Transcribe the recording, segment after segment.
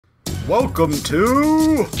Welcome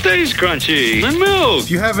to Stays Crunchy and Milk.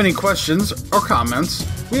 If you have any questions or comments,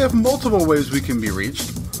 we have multiple ways we can be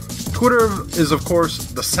reached. Twitter is, of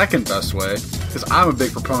course, the second best way, because I'm a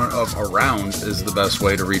big proponent of around is the best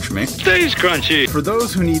way to reach me. Stays Crunchy. For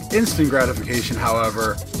those who need instant gratification,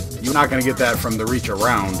 however, you're not going to get that from the reach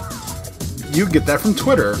around. You get that from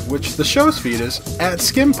Twitter, which the show's feed is at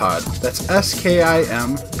SKiMPod. That's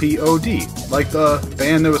SKIMPOD, like the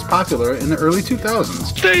band that was popular in the early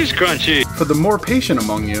 2000s. Stays Crunchy. For the more patient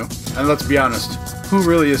among you, and let's be honest, who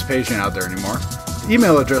really is patient out there anymore? The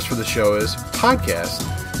email address for the show is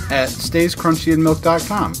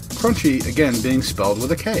podcast@stayscrunchyandmilk.com. Crunchy, again, being spelled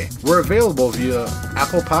with a K. We're available via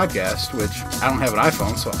Apple Podcast, which I don't have an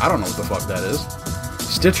iPhone, so I don't know what the fuck that is.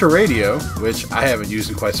 Stitcher Radio, which I haven't used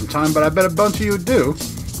in quite some time, but I bet a bunch of you do.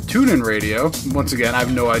 TuneIn Radio, once again, I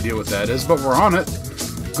have no idea what that is, but we're on it.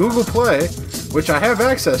 Google Play, which I have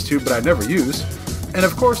access to, but I never use. And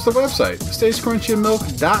of course, the website,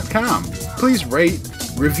 stayscrunchyandmilk.com. Please rate,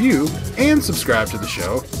 review, and subscribe to the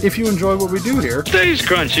show if you enjoy what we do here. Stays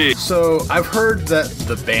Crunchy. So, I've heard that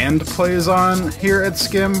the band plays on here at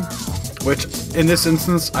SKiM, which, in this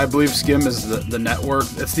instance, I believe SKiM is the network.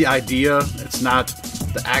 It's the idea. It's not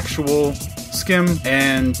the actual SKiM.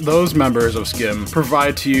 And those members of SKiM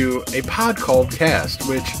provide to you a pod called Cast,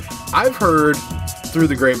 which I've heard through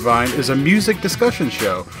the grapevine is a music discussion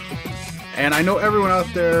show. And I know everyone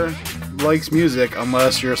out there likes music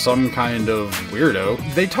unless you're some kind of weirdo.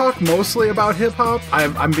 They talk mostly about hip-hop.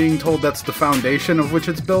 I'm being told that's the foundation of which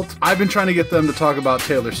it's built. I've been trying to get them to talk about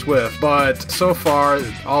Taylor Swift, but so far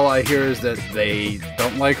all I hear is that they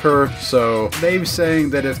don't like her. So they're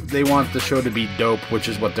saying that if they want the show to be dope, which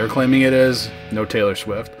is what they're claiming it is, no Taylor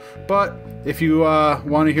Swift. But if you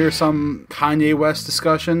want to hear some Kanye West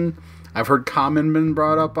discussion, I've heard Common been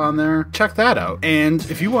brought up on there. Check that out. And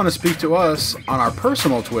if you want to speak to us on our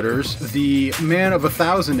personal Twitters, the man of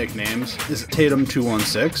 1,000 nicknames is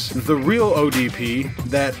Tatum216. The real ODP,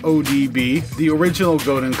 that ODB, the original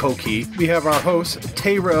Golden Koki. We have our host,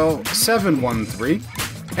 Tayrel713.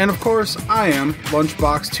 And of course, I am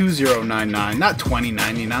Lunchbox2099, not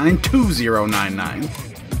 2099, 2099.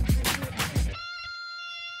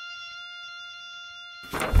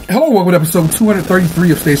 Hello, welcome to episode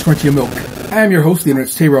 233 of Stays Crunchy and Milk. I am your host, the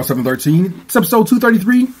internet's Tayrel713. It's episode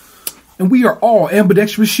 233, and we are all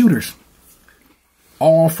ambidextrous shooters.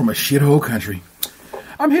 All from a shithole country.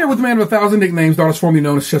 I'm here with the man of 1,000 nicknames, daughters formerly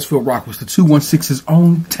known as Chesterfield Rockwell, the 216's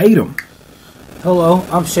own Tatum. Hello,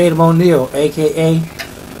 I'm Shadem O'Neal, a.k.a.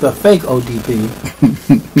 the fake ODP.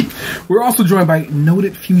 We're also joined by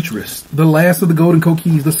noted futurist, the last of the Golden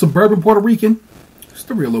Coquis, the suburban Puerto Rican. It's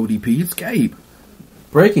the real ODP, it's Gabe.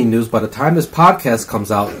 Breaking news, by the time this podcast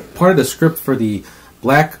comes out, part of the script for the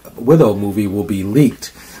Black Widow movie will be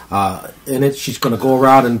leaked. In it, she's going to go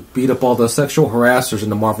around and beat up all the sexual harassers in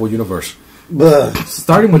the Marvel Universe.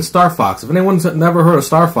 Starting with Starfox. If anyone's never heard of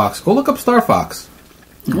Starfox, go look up Starfox.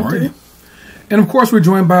 All right. And of course, we're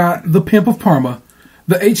joined by the Pimp of Parma,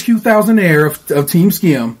 the HQ-1000 heir of Team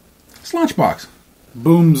SKiM, it's Lunchbox.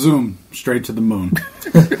 Boom, zoom, straight to the moon.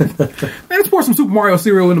 Let's pour some Super Mario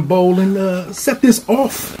cereal in the bowl and set this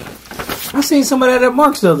off. I seen some of that at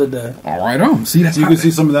Mark's the other day. All right, on. See, that's you can see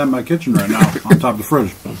some of that in my kitchen right now, on top of the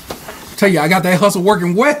fridge. Tell you, I got that hustle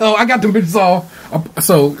working well. I got them bitches all.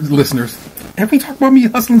 So, listeners, have we talked about me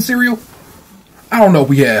hustling cereal? I don't know if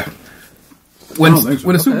we have. When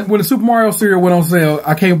the Super Mario cereal went on sale,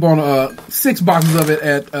 I came up on 6 boxes of it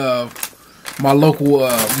at my local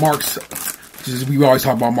Mark's. We always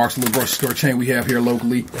talk about Mark's, little grocery store chain we have here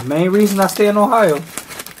locally. The main reason I stay in Ohio.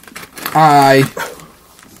 I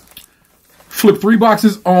flipped 3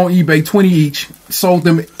 boxes on eBay, 20 each, sold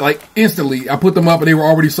them like instantly. I put them up and they were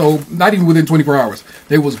already sold, not even within 24 hours.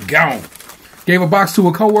 They was gone. Gave a box to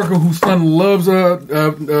a coworker whose son loves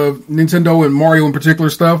Nintendo and Mario in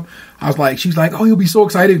particular stuff. She's like, oh, he'll be so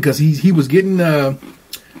excited because he was getting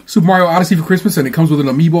Super Mario Odyssey for Christmas and it comes with an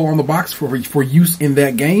amiibo on the box for use in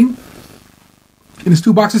that game. And there's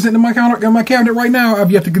 2 boxes sitting in my cabinet right now.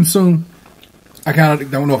 I've yet to consume. I kind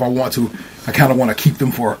of don't know if I want to. I kind of want to keep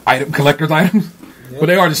them for collector's items. Yep. But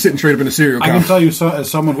they are just sitting straight up in the cereal. I can tell you,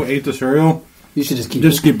 as someone who ate the cereal, you should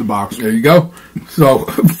keep the box. There you go. So,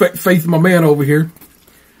 Faith, my man over here.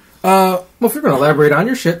 Well, if you're going to elaborate on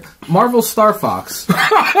your shit, Marvel Starfox.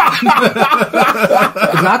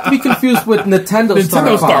 Not to be confused with Nintendo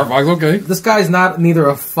Starfox, okay. This guy's neither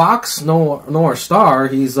a fox nor a star.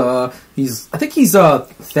 He's I think he's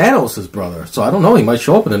Thanos' brother. So I don't know, he might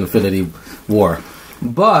show up in an Infinity War.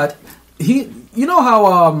 But you know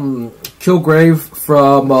how Kilgrave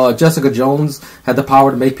from Jessica Jones had the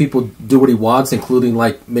power to make people do what he wants, including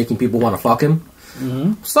like making people want to fuck him?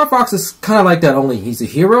 Starfox is kind of like that. Only he's a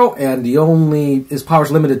hero, and his power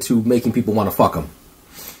is limited to making people want to fuck him.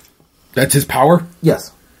 That's his power?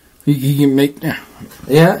 Yes. He can make...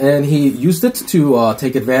 Yeah, and he used it to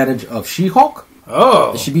take advantage of She-Hulk.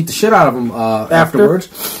 Oh. She beat the shit out of him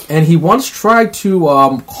afterwards. And he once tried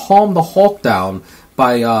to calm the Hulk down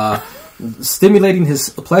by stimulating his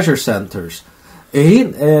pleasure centers.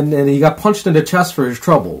 And he got punched in the chest for his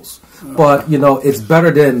troubles. But, it's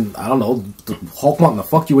better than, I don't know, the Hulk wanting to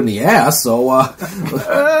fuck you in the ass, so, which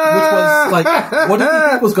was, like, what did you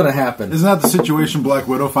think was going to happen? Isn't that the situation Black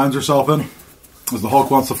Widow finds herself in? Is the Hulk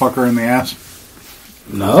wants to fuck her in the ass?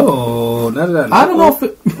 No, none of that. I don't know if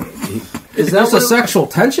it... There's a sexual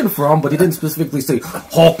tension for him, but he didn't specifically say,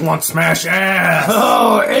 Hulk wants smash ass!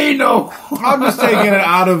 Oh, ain't no. I'm just taking it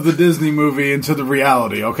out of the Disney movie into the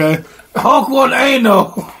reality, okay? Hulk want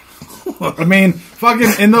anal. I mean,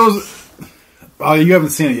 fucking in those... Oh, you haven't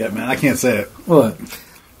seen it yet, man. I can't say it. What?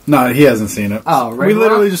 No, he hasn't seen it. Oh, right. We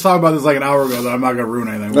literally just talked about this like an hour ago that I'm not going to ruin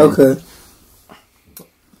anything. Okay.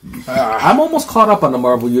 I'm almost caught up on the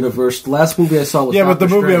Marvel Universe. The last movie I saw was but the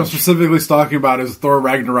Doctor movie I'm Strange. specifically talking about is Thor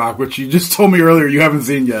Ragnarok, which you just told me earlier you haven't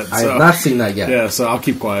seen yet. So. I have not seen that yet. Yeah, so I'll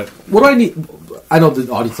keep quiet. What do I need? I know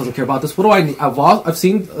the audience doesn't care about this. What do I need? I've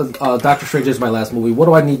seen Doctor Strange as my last movie. What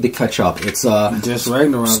do I need to catch up? It's just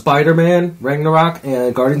Ragnarok, Spider-Man, Ragnarok,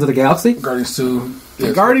 and Guardians of the Galaxy. Guardians 2.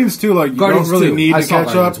 Yeah. Guardians 2, like, you Guardians don't really 2. need I to saw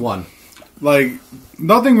catch Guardians up. 1. Like,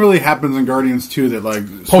 nothing really happens in Guardians 2 that,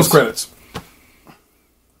 like... Post-credits.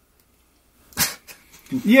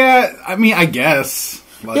 Yeah, I mean, I guess.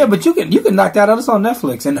 Like, yeah, but you can knock that out. It's on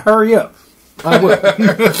Netflix and hurry up. I will.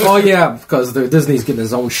 Oh yeah, because Disney's getting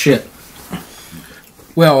his own shit.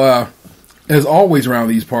 Well, as always around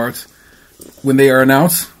these parts, when they are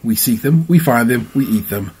announced, we seek them, we find them, we eat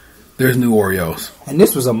them. There's new Oreos. And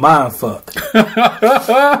this was a mind fuck.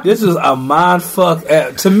 This is a mind fuck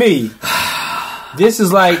to me. This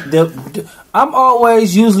is like I'm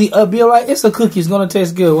always usually upbeat like it's a cookie. It's gonna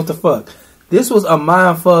taste good. What the fuck? This was a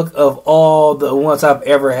mind fuck of all the ones I've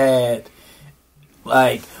ever had.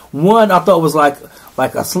 Like one I thought was like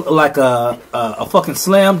a fucking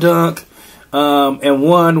slam dunk, and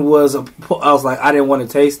one was I was like I didn't want to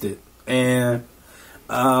taste it, and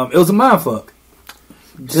it was a mind fuck,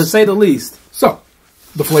 to say the least. So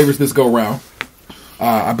the flavors this go around.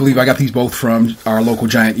 I believe I got these both from our local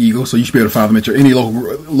Giant Eagle, so you should be able to find them at any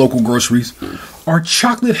local groceries. Our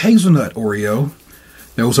chocolate hazelnut Oreo.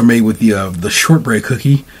 Those are made with the shortbread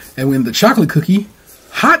cookie, and when the chocolate cookie,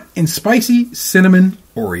 hot and spicy cinnamon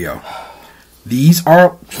Oreo. These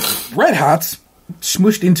are Red Hots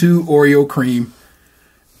smushed into Oreo cream,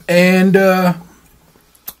 and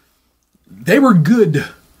they were good,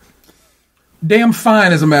 damn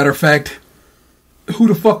fine. As a matter of fact, who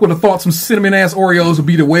the fuck would have thought some cinnamon ass Oreos would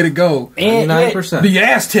be the way to go? 99%. The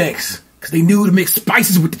Aztecs. Because they knew to mix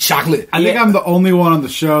spices with the chocolate. I think I'm the only one on the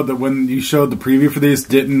show that when you showed the preview for these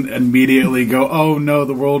didn't immediately go, oh no,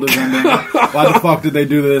 the world is ending. Why the fuck did they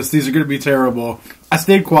do this? These are going to be terrible. I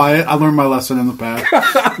stayed quiet. I learned my lesson in the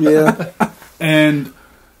past. Yeah. And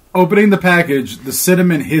opening the package, the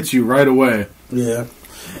cinnamon hits you right away. Yeah.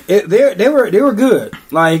 They were good.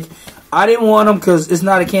 Like, I didn't want them because it's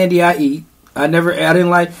not a candy I eat. I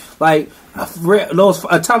didn't like those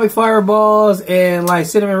atomic fireballs and like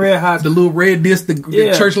cinnamon red hots. The little red disc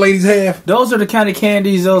the church ladies have. Those are the kind of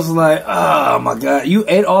candies. Those are like, oh my god, you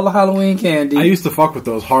ate all the Halloween candy. I used to fuck with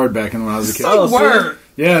those hard back when I was a kid. Oh, word.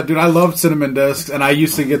 Yeah, dude, I loved cinnamon discs, and I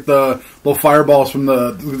used to get the little fireballs from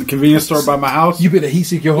the convenience store by my house. You've been a heat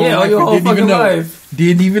seek your whole life. Your whole didn't even know life.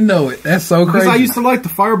 Didn't even know it. That's so crazy. Because I used to like the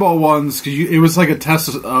fireball ones because it was like a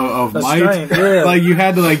test of might. Strength, yeah. Like you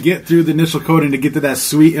had to like get through the initial coating to get to that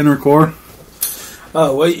sweet inner core.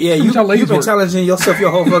 Oh well, yeah, you've been challenging yourself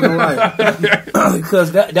your whole fucking life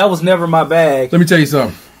because that was never my bag. Let me tell you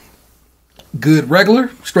something. Good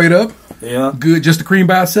regular, straight up. Yeah. Good just the cream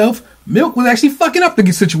by itself. Milk was actually fucking up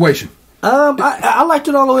the situation. I liked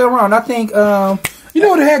it all the way around. I think you know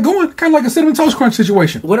what it had going? Kind of like a cinnamon toast crunch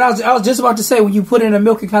situation. What I was just about to say, when you put it in the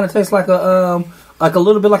milk, it kind of tastes like a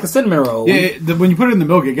little bit like a cinnamon roll. Yeah, when you put it in the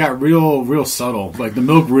milk, it got real subtle. Like the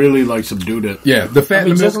milk really like subdued it. Yeah, the fat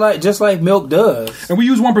in the milk, just like milk does. And we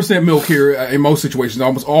use 1% milk here in most situations,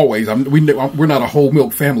 almost always. We're not a whole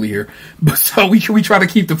milk family here, but so we try to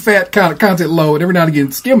keep the fat content low, and every now and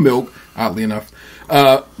again skim milk, oddly enough.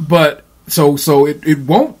 But so it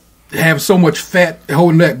won't have so much fat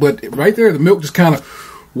holding that, but right there the milk just kind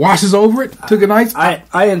of washes over it. Took a nice.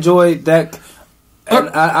 I enjoyed that. And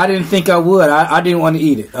I didn't think I would. I didn't want to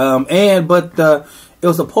eat it. But it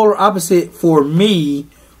was a polar opposite for me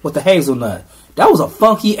with the hazelnut. That was a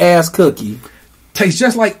funky ass cookie. tastes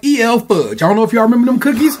just like EL fudge. I don't know if y'all remember them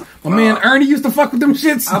cookies. My man Ernie used to fuck with them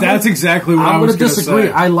shits. That's exactly what I I'm was going to going to disagree.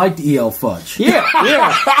 say. I liked EL fudge. Yeah.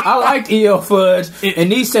 I liked EL fudge,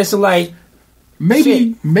 and these tastes like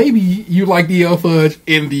Maybe you liked EL fudge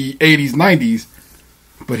in the 80s, 90s,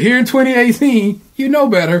 but here in 2018, you know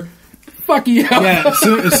better. Fuck EL. Yeah,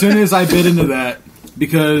 as soon as I bit into that,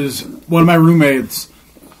 because one of my roommates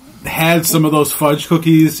had some of those fudge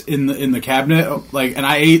cookies in the cabinet, like, and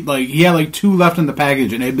I ate, like, he had like 2 left in the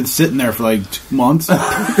package, and they'd been sitting there for like 2 months. And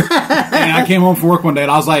I came home from work one day, and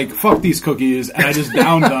I was like, fuck these cookies, and I just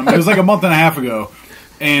downed them. It was like a month and a half ago.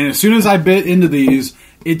 And as soon as I bit into these,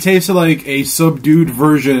 it tasted like a subdued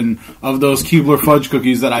version of those Keebler fudge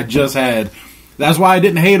cookies that I just had. That's why I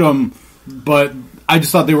didn't hate them, but I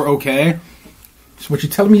just thought they were okay. So what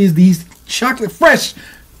you're telling me is these chocolate fresh,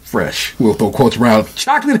 we'll throw quotes around,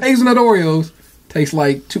 chocolate hazelnut Oreos taste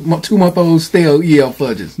like 2-month-old stale EL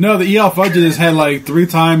fudges. No, the EL fudges had like 3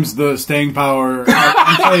 times the staying power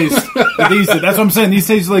and taste that these did. That's what I'm saying. These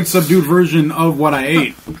taste like subdued version of what I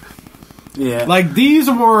ate. yeah. Like, these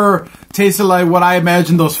were tasted like what I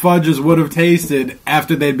imagined those fudges would have tasted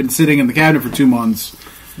after they'd been sitting in the cabinet for 2 months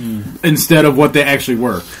instead of what they actually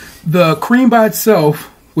were. The cream by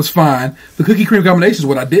itself was fine. The cookie cream combination is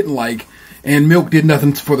what I didn't like. And milk did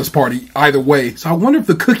nothing for this party either way. So I wonder if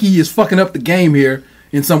the cookie is fucking up the game here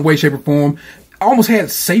in some way, shape, or form. I almost had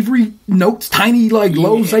savory notes, tiny, like,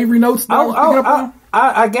 low savory notes that I was picking up on.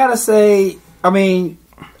 I gotta say, I mean,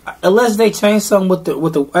 unless they change something with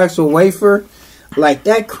the actual wafer, like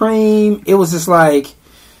that cream, it was just like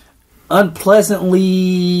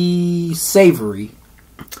unpleasantly savory.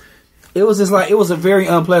 It was just like, it was a very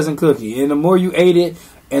unpleasant cookie, and the more you ate it,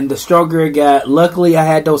 and the stronger it got. Luckily, I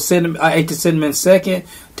had those cinnamon. I ate the cinnamon second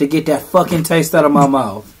to get that fucking taste out of my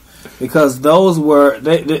mouth, because those were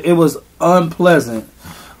it was unpleasant.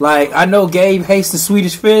 Like, I know Gabe hates the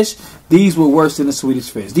Swedish fish. These were worse than the Swedish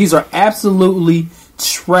fish. These are absolutely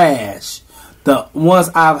trash. The ones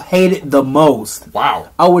I've hated the most. Wow.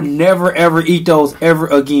 I would never ever eat those ever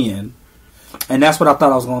again. And that's what I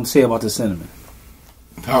thought I was going to say about the cinnamon.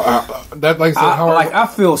 I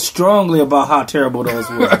feel strongly about how terrible those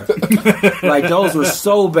were. Like, those were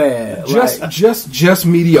so bad. Just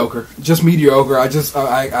mediocre. Just mediocre.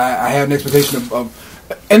 I had an expectation of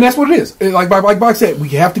and that's what it is. Like Bob said, we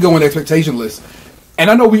have to go on expectation list.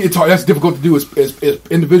 And I know it's hard, that's difficult to do as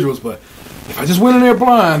individuals, but if I just went in there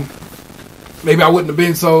blind, maybe I wouldn't have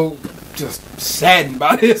been so just saddened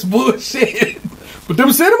by this bullshit. But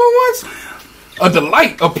them cinnamon ones, a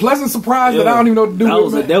delight, a pleasant surprise that I don't even know what to do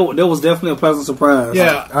with. That was definitely a pleasant surprise.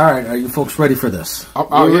 Yeah. All right, are you folks ready for this?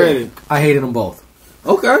 I'm ready. I hated them both.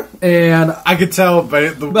 Okay. And I could tell by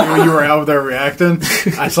the way you were out there reacting.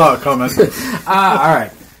 I saw it coming. all right.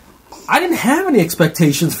 I didn't have any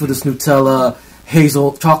expectations for this Nutella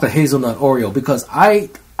chocolate hazelnut Oreo because I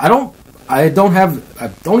don't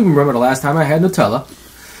even remember the last time I had Nutella.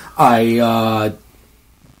 I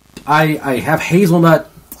have hazelnut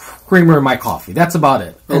creamer in my coffee. That's about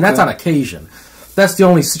it. And that's on occasion. That's the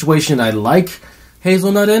only situation I like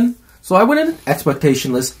hazelnut in. So I went in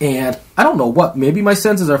expectationless, and I don't know what. Maybe my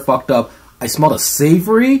senses are fucked up. I smelled a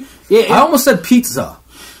savory. I almost said pizza.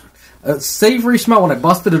 A savory smell when I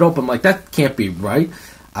busted it open. I'm like, that can't be right.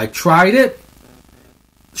 I tried it.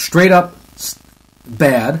 Straight up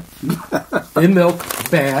bad. In milk,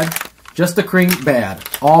 bad. Just the cream, bad.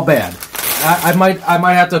 All bad. I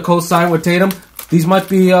might have to co-sign with Tatum. These might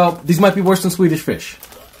be worse than Swedish fish.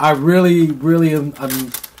 I really am.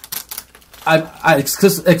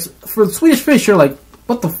 Because for Swedish fish, you're like,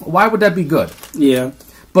 why would that be good? Yeah.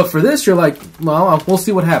 But for this, you're like, well, we'll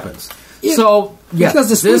see what happens. Yeah. So, yeah, because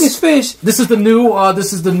the Swedish fish, this is the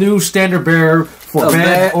new standard bearer for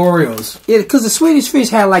bad Oreos. Yeah, because the Swedish fish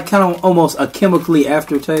had like kind of almost a chemically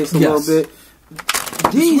aftertaste a little bit.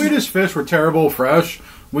 The Swedish fish were terrible fresh.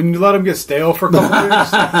 When you let them get stale for a couple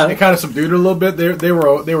years, it kind of subdued it a little bit. They were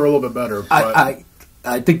a little bit better. But.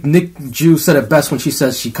 I think Nick Jew said it best when she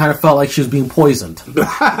says she kind of felt like she was being poisoned.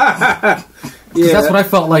 That's what I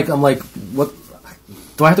felt like. I'm like, what?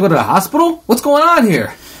 Do I have to go to the hospital? What's going on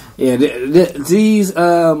here? Yeah, these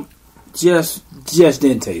just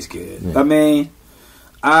didn't taste good. Yeah. I mean,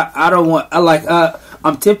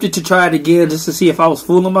 I'm tempted to try it again just to see if I was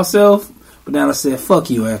fooling myself. But now I said, fuck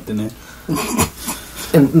you, Anthony.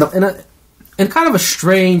 In kind of a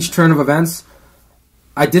strange turn of events,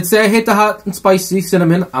 I did say I hate the hot and spicy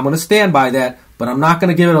cinnamon. I'm going to stand by that, but I'm not going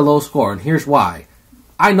to give it a low score, and here's why.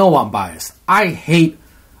 I know I'm biased. I hate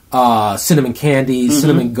cinnamon candy,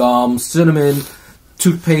 cinnamon gum, cinnamon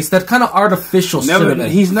toothpaste, that kind of artificial cinnamon.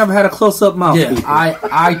 He's never had a close-up mouth. Yeah,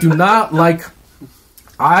 I do not like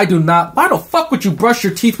I do not. Why the fuck would you brush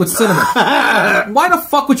your teeth with cinnamon? Why the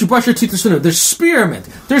fuck would you brush your teeth with cinnamon? There's spearmint.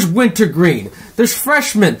 There's wintergreen. There's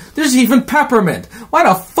fresh mint. There's even peppermint. Why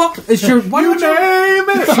the fuck is your... Why You name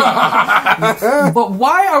it! But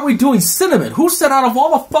why are we doing cinnamon? Who said out of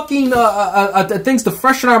all the fucking things to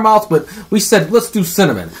freshen our mouths, but we said, let's do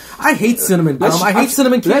cinnamon? I hate cinnamon gum. I hate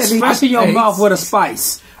cinnamon candy. Let's freshen your mouth with a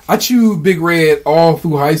spice. I chewed Big Red all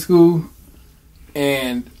through high school,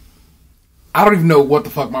 and I don't even know what the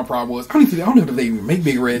fuck my problem was. I don't know if they even make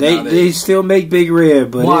Big Red nowadays. They still make Big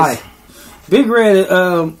Red, but why? Big Red,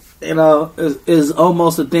 is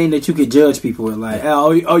almost a thing that you could judge people with. Like,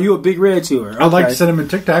 oh, you a Big Red chewer? Okay. I like cinnamon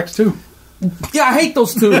Tic Tacs too. Yeah, I hate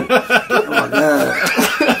those two. Oh my god!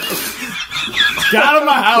 Get out of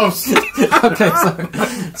my house! Okay,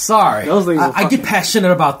 sorry. Those things are I get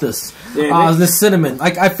passionate about this. Yeah, this cinnamon.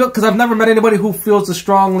 Like I feel because I've never met anybody who feels as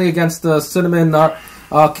strongly against cinnamon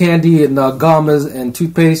candy and gum and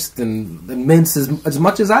toothpaste and mints as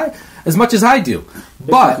much as I do.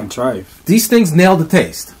 But these things nail the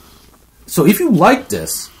taste. So if you like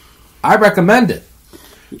this, I recommend it.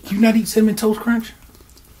 You not eat Cinnamon Toast Crunch?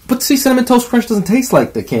 But see, Cinnamon Toast Crunch doesn't taste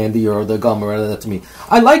like the candy or the gum or that to me.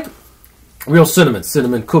 I like real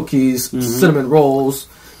cinnamon cookies, cinnamon rolls.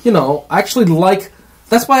 You know, I actually like...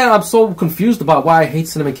 That's why I'm so confused about why I hate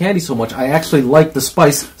cinnamon candy so much. I actually like the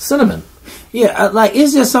spice cinnamon. Yeah, like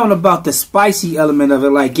it's just something about the spicy element of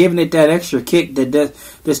it, like giving it that extra kick that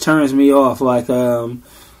just turns me off. Like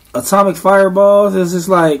Atomic Fireballs is just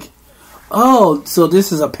like, oh, so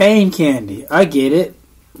this is a pain candy. I get it.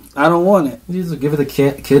 I don't want it. You just give it to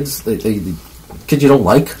kids, the kids you don't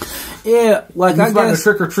like. Yeah, like I guess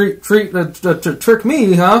trick or treat to trick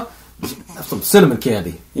me, huh? That's some cinnamon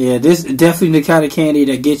candy. Yeah, this is definitely the kind of candy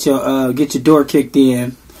that get your door kicked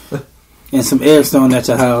in and some eggs thrown at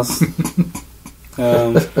your house.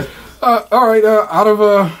 All right. Out of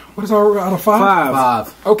what is our out of 5?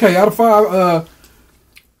 5. Okay, out of 5.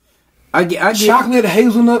 I give chocolate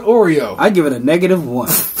hazelnut Oreo. I give it a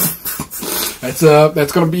 -1.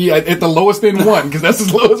 That's gonna be at the lowest in 1 because that's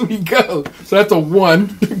as low as we go. So that's a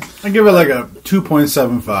 1. I give it like a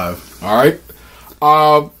 2.75. All right.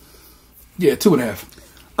 Yeah, 2.5.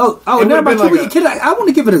 Oh, never mind. I want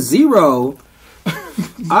to give it a 0.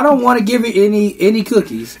 I don't want to give it any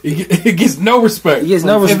cookies. It gets no respect. It gets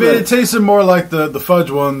no respect. If it tasted more like the fudge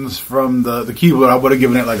ones from the Keebler, I would have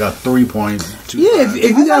given it like a 3.2. Yeah,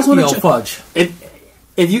 if you guys want to fudge,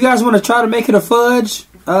 if you guys want to try to make it a fudge,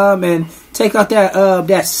 and take out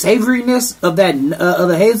that savoriness of that of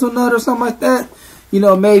the hazelnut or something like that, you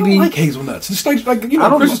know, maybe. I like hazelnuts. It's like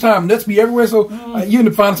Christmas time, nuts be everywhere. So you end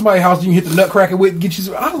up finding somebody's house, you can hit the nutcracker with and get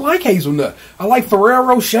you. I like hazelnut. I like Ferrero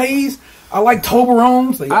Rochers. I like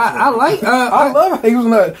Toblerones. I love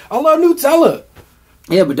hazelnut. I love Nutella.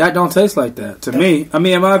 Yeah, but that don't taste like that to me. I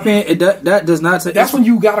mean, in my opinion, that does not taste. That's when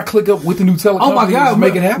you gotta click up with the Nutella. Oh my god, to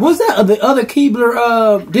make it happen. Was that the other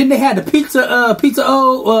Keebler? Didn't they have the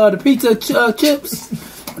the pizza chips?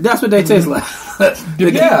 That's what they taste like.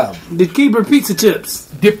 The Keebler pizza chips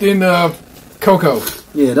dipped in cocoa.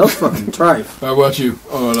 Yeah, those fucking tripe. How about you?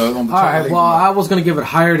 On the all right. Well, I was gonna give it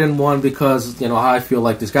higher than 1 because how I feel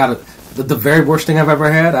like this got the very worst thing I've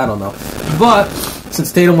ever had. I don't know, but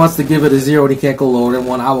since Tatum wants to give it a 0 and he can't go lower than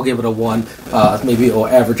 1, I will give it a 1. Maybe it'll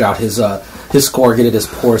average out his score, get it as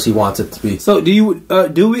poor as he wants it to be. So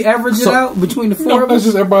do we average it out between the 4 of us?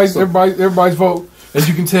 That's just everybody's vote. As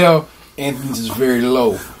you can tell, Anthony's is very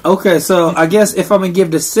low. Okay, so I guess if I'm gonna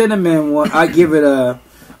give the cinnamon one, I give it a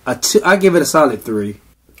 2. I give it a solid 3.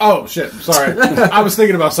 Oh shit! Sorry, I was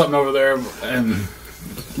thinking about something over there and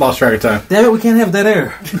lost track of time. Damn it, we can't have that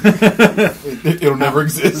air. It'll never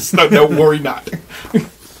exist. No, don't worry not.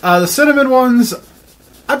 The cinnamon ones,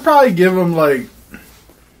 I'd probably give them like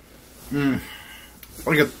a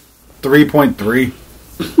 3.3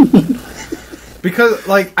 because,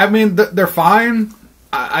 I mean, they're fine.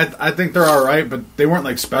 I think they're all right, but they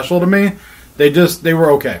weren't special to me. They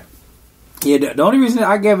were okay. Yeah, the only reason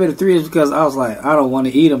I gave it a 3 is because I was like, I don't want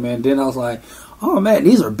to eat them, and then I was like, oh man,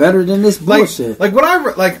 these are better than this bullshit. All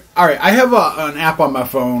right, I have an app on my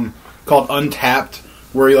phone called Untapped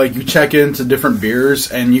where you check into different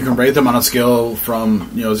beers and you can rate them on a scale from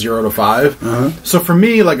 0 to 5. Uh-huh. So for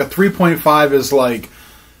me, a 3.5 is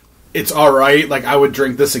it's all right. I would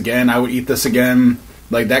drink this again. I would eat this again.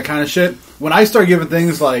 That kind of shit. When I start giving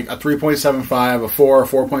things like a 3.75, a 4, a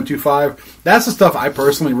 4.25, that's the stuff I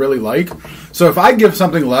personally really like. So if I give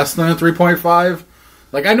something less than a 3.5,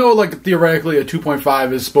 I know theoretically a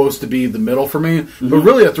 2.5 is supposed to be the middle for me, but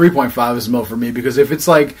really a 3.5 is the middle for me because if it's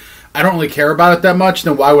I don't really care about it that much,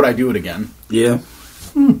 then why would I do it again? Yeah.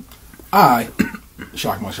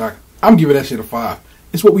 Shock my shock. I'm giving that shit a 5.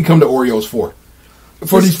 It's what we come to Oreos for.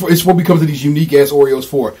 It's what we come to these unique ass Oreos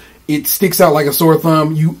for. It sticks out like a sore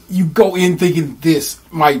thumb. You go in thinking this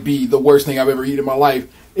might be the worst thing I've ever eaten in my life.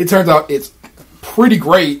 It turns out it's pretty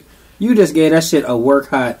great. You just gave that shit a work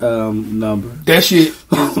hot number. That shit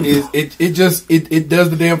it does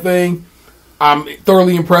the damn thing. I'm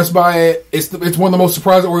thoroughly impressed by it. It's one of the most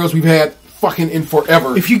surprising Oreos we've had fucking in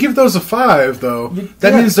forever. If you give those a 5, though,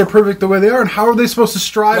 that means they're perfect the way they are. And how are they supposed to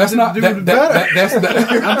strive to do it better?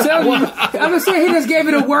 I'm telling you, I'm just saying he just gave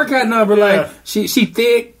it a workout number. Like she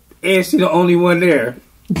thick and she the only one there.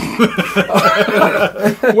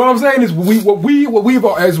 What I'm saying is, what we've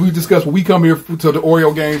as we discussed, what we come here to the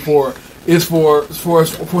Oreo game for is for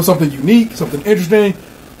something unique, something interesting,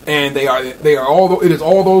 and it is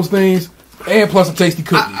all those things. And plus a tasty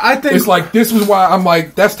cookie. I think it's like this is why I'm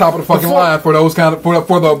like that's top of the fucking line for those kind of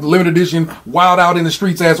for the limited edition wild out in the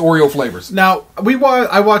streets ass Oreo flavors. Now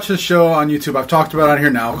I watched this show on YouTube. I've talked about it on here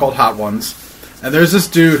now called Hot Ones, and there's this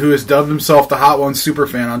dude who has dubbed himself the Hot Ones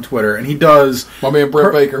superfan on Twitter, and he does my man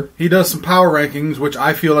Brett Baker. He does some power rankings, which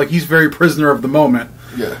I feel like he's very prisoner of the moment.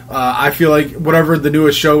 Yeah, I feel like whatever the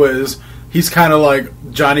newest show is. He's kind of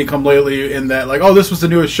like Johnny Come Lately in that, like, oh, this was the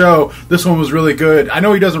newest show. This one was really good. I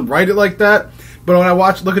know he doesn't write it like that, but when I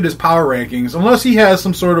look at his power rankings, unless he has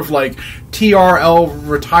some sort of like TRL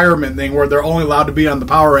retirement thing where they're only allowed to be on the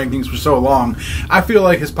power rankings for so long, I feel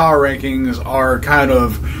like his power rankings are kind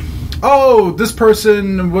of, oh, this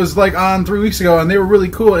person was like on 3 weeks ago and they were really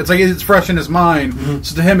cool. It's like it's fresh in his mind. Mm-hmm.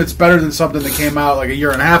 So to him, it's better than something that came out like a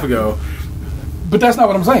year and a half ago. But that's not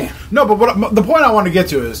what I'm saying. No, but the point I want to get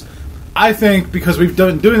to is, I think because we've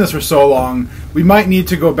been doing this for so long, we might need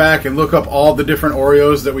to go back and look up all the different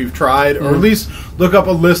Oreos that we've tried, or at least look up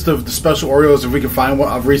a list of the special Oreos if we can find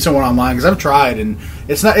a recent one online. Because I've tried, and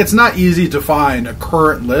it's not easy to find a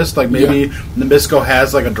current list. Like maybe Nabisco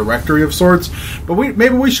has like a directory of sorts, but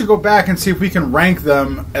maybe we should go back and see if we can rank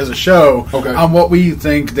them as a show on what we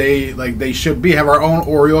think they should be. Have our own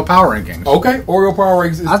Oreo power rankings. Okay, Oreo power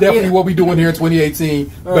rankings is definitely what we're doing here in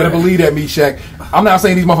 2018. Better believe that, me Shaq. I'm not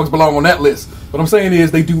saying these motherfuckers belong on that list. What I'm saying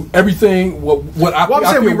is they do everything. I'm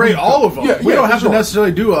saying we rate all of them. We don't have to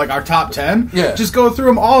necessarily do like our top 10. Yeah, just go through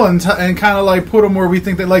them all and kind of like put them where we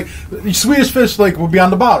think they like. Swedish Fish like will be on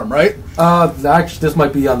the bottom, right? Actually, this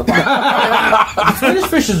might be on the bottom. Swedish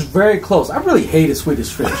Fish is very close. I really hated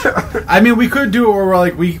Swedish Fish. I mean, we could do it where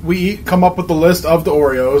like we come up with the list of the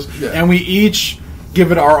Oreos and we each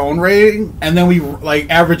give it our own rating, and then we like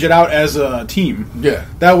average it out as a team. Yeah,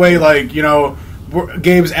 that way, like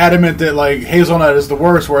Gabe's adamant that like Hazelnut is the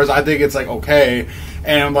worst, whereas I think it's like okay,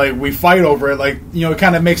 and like we fight over it. Like it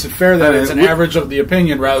kind of makes it fair that it's an average of the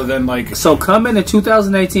opinion rather than like. So coming in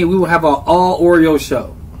 2018, we will have an all Oreo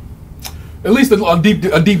show. At least a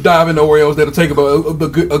deep dive into Oreos that'll take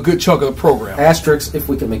a good chunk of the program. Asterisks if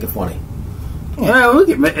we can make it funny. Yeah,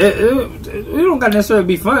 we don't got to necessarily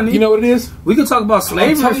be funny. You know what it is? We can talk about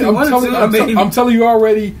slavery if you wanted to. I'm telling you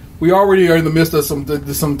already. We already are in the midst of some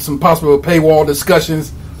possible paywall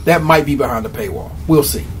discussions that might be behind the paywall. We'll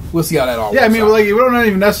see. We'll see how that all works. I mean, like we don't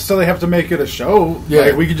even necessarily have to make it a show. Yeah,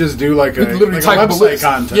 like, we could just do like a website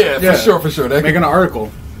content. Yeah, for sure. Make an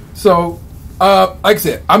article. So, like I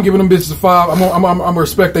said, I'm giving them bitches a 5. I'm gonna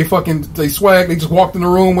respect they swag. They just walked in the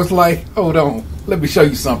room, was like, hold on, let me show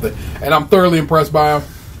you something, and I'm thoroughly impressed by them.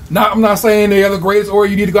 I'm not saying they are the greatest or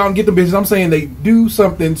you need to go out and get them bitches. I'm saying they do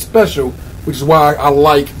something special. Which is why I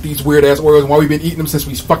like these weird-ass Oreos and why we've been eating them since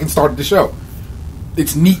we fucking started the show.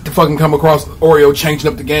 It's neat to fucking come across Oreo changing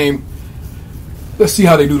up the game. Let's see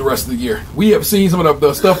how they do the rest of the year. We have seen some of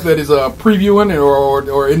the stuff that is previewing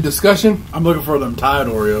or in discussion. I'm looking for them Tide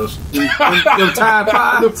Oreos. Them Tide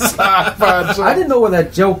Pods. I didn't know where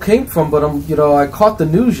that joke came from, but I caught the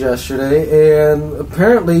news yesterday, and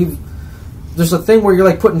apparently there's a thing where you're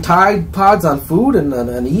like putting Tide Pods on food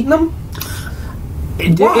and eating them.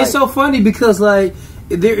 It's so funny because like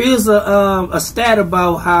there is a stat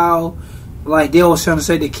about how like they always trying to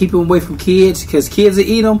say they keep them away from kids because kids will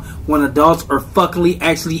eat them when adults are fuckingly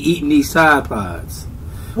actually eating these Tide Pods.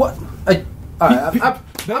 What?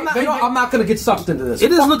 I'm not going to get sucked into this. It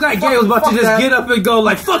doesn't look like Gabe was about to just get up and go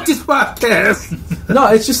like, fuck this podcast.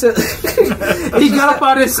 No, it's just that he got up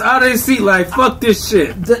out of his seat like, fuck this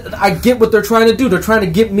shit. I get what they're trying to do. They're trying to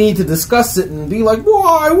get me to discuss it and be like,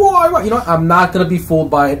 why? I'm not going to be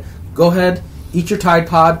fooled by it. Go ahead, eat your Tide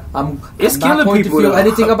Pod. I'm not going to feel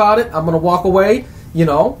anything about it. I'm going to walk away.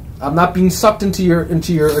 I'm not being sucked into your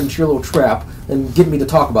little trap and get me to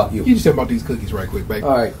talk about you. You just talk about these cookies right quick, baby.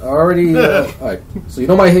 All right, already. All right,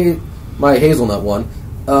 so my hazelnut one.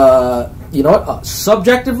 You know what?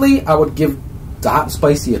 Subjectively, I would give the hot and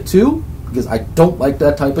spicy a 2. because I don't like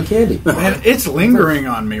that type of candy. Man, it's lingering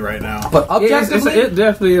on me right now. But objectively, it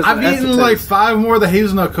definitely is. I've eaten like 5 more of the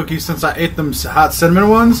hazelnut cookies since I ate them hot cinnamon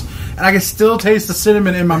ones, and I can still taste the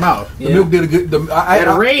cinnamon in my mouth. The milk did a good. I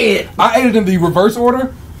ate it in the reverse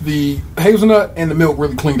order. The hazelnut and the milk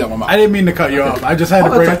really cleaned up my mouth. I didn't mean to cut you off. I just had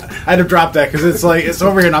to I had to drop that because it's like it's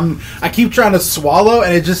over here, and I keep trying to swallow,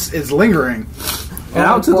 and it's lingering. And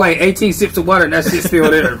I took like 18 sips of water, and that shit's still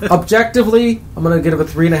there. Objectively, I'm gonna give it a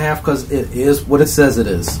 3.5 because it is what it says it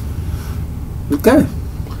is. Okay.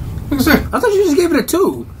 I thought you just gave it a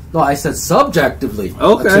 2. No, I said subjectively.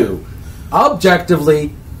 Okay. A 2.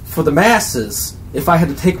 Objectively, for the masses, if I had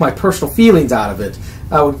to take my personal feelings out of it,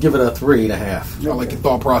 I would give it a 3.5. I like your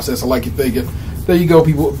thought process. I like your thinking. There you go,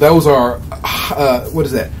 people. Those are what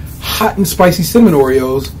is that? Hot and spicy cinnamon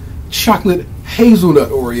Oreos, chocolate hazelnut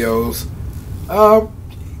Oreos.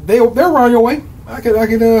 They're around your way. I could.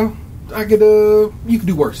 You could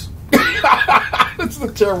do worse. That's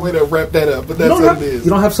a terrible way to wrap that up, but that's what it is.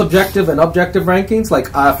 You don't have subjective and objective rankings. Like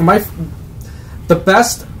for the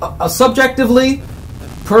best subjectively,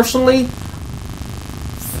 personally,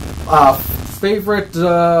 favorite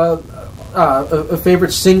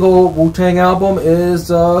single Wu-Tang album is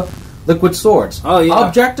Liquid Swords. Oh yeah.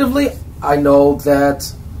 Objectively, I know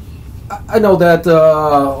that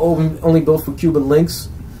Only Built for Cuban Links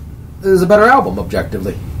is a better album.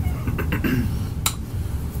 Objectively,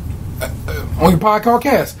 on your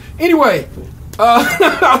podcast. Anyway,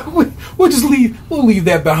 we'll leave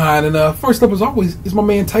that behind. And first up, as always, is my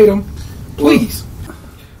man Tatum. Please.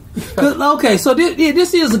 Okay, so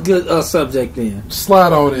this is a good subject then.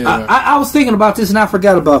 Slide on in. I was thinking about this and I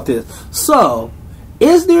forgot about this. So,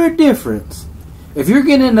 is there a difference if you're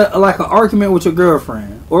getting into like an argument with your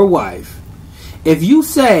girlfriend or wife? If you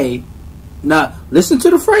say, now listen to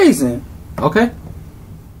the phrasing, okay,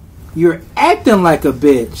 you're acting like a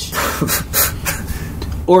bitch,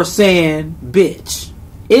 or saying bitch,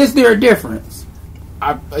 is there a difference?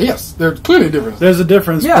 Yes, there's clearly a difference. There's a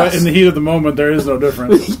difference, Yes. but in the heat of the moment, there is no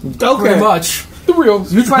difference. Okay. pretty much. The real.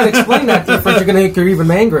 You try to explain that difference, you're going to make her even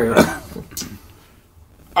angrier.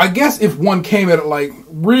 I guess if one came at it like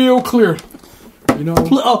real clear, you know,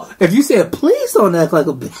 Oh, if you said please don't act like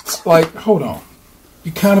a bitch. like hold on,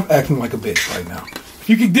 you're kind of acting like a bitch right now.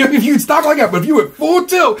 If you stop like that, but if you went full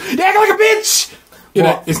tilt, you act like a bitch.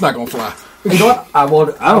 It's not gonna fly. You know what?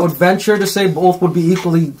 I would venture to say both would be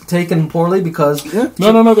equally taken poorly because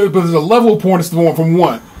No. There's a level of porn from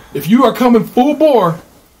one. If you are coming full bore,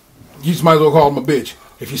 you just might as well call him a bitch.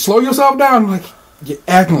 If you slow yourself down, like you're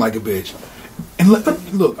acting like a bitch. And look,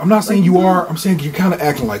 I'm not saying you are. I'm saying you're kind of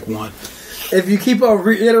acting like one. If you keep on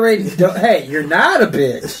reiterating, hey, you're not a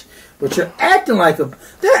bitch, but you're acting like a.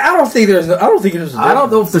 I don't think there's. I don't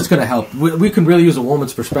know if this is going to help. We can really use a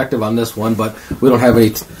woman's perspective on this one, but we don't have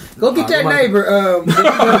any. Go get that neighbor.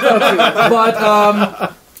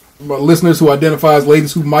 But listeners who identify as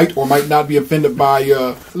ladies who might or might not be offended by,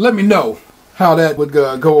 let me know how that would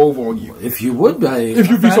go over on you. If you would be, If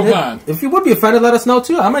you'd be so kind. If you would be offended, let us know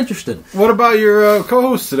too. I'm interested. What about your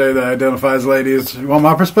co-host today that identifies ladies? You want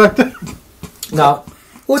my perspective? Now,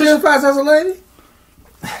 Who identifies as a lady?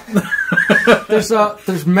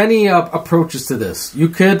 there's many approaches to this. You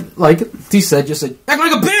could, like T said, just say act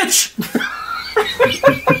like a bitch.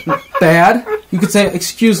 Bad. You could say,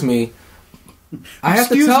 excuse me. I have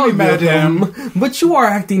to tell you, madam, but you are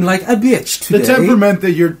acting like a bitch today. The temperament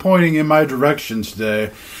that you're pointing in my direction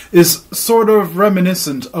today is sort of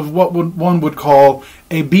reminiscent of what one would call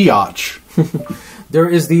a biatch. There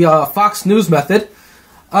is the Fox News method.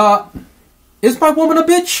 Is my woman a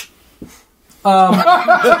bitch? Poll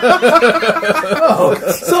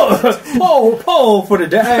for the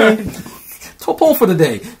day. Poll for the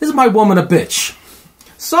day. Is my woman a bitch?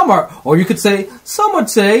 Some are, or you could say, some would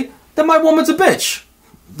say that my woman's a bitch.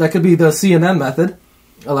 That could be the CNN method.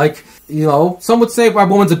 Like, some would say my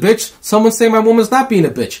woman's a bitch. Some would say my woman's not being a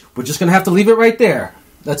bitch. We're just gonna have to leave it right there.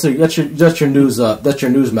 That's your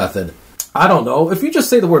news method. I don't know. If you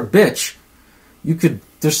just say the word bitch,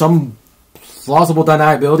 there's some plausible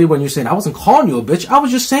deniability when you're saying I wasn't calling you a bitch. I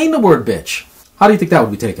was just saying the word bitch. How do you think that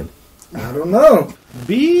would be taken? I don't know.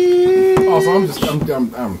 Also,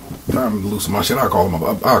 I'm losing my shit. I'll call a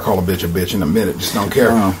bitch in a minute. Just don't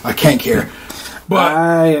care. I can't care. But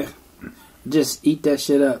I just eat that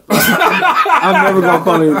shit up. I'm never gonna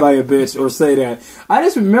call anybody a bitch or say that. I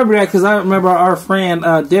just remember that because I remember our friend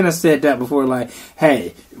Dennis said that before. Like,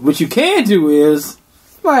 hey, what you can do is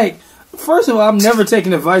like First of all, I'm never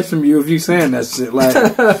taking advice from you if you saying that shit. Like,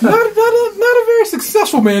 not a very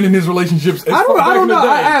successful man in his relationships. I don't know.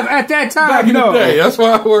 At that time, back in the day, that's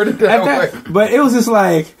why I worded that way. But it was just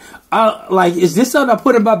like, is this something I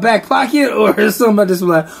put in my back pocket, or is something I just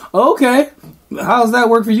like, okay, how's that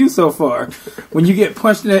work for you so far? When you get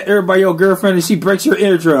punched in the air by your girlfriend and she breaks your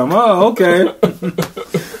eardrum, oh, okay.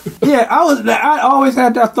 Yeah, I always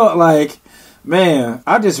had that thought, like, man,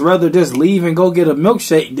 I'd just rather just leave and go get a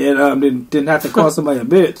milkshake than have to call somebody a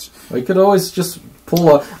bitch. Or you could always just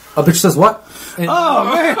pull a bitch says what? And,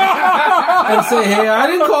 Man. and say, hey, I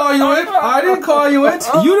didn't call you it. I didn't call you it.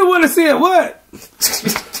 You the one that said what?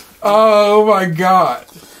 Oh my God.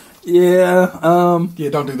 Yeah. Yeah,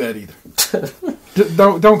 don't do that either.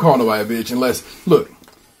 don't call nobody a bitch unless look.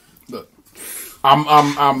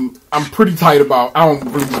 I'm pretty tight about. I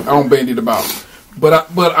don't band it about. But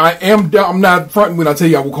I'm not fronting when I tell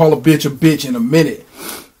you I will call a bitch in a minute.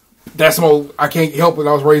 That's I can't help it.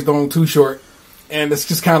 I was raised on Too Short, and it's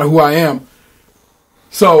just kind of who I am.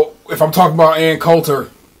 So if I'm talking about Ann Coulter,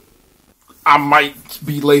 I might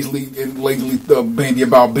be lazily bandy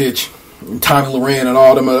about bitch, and Tommy Loren and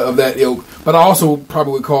all them of that ilk. But I also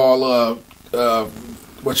probably would call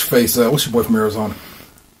what's your boy from Arizona?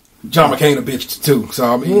 John McCain a bitch too.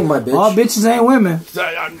 So I mean, he ain't my bitch. All bitches ain't women.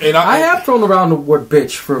 And I have thrown around the word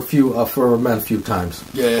bitch for men a few times.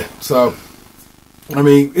 Yeah. So I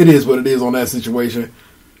mean, it is what it is on that situation.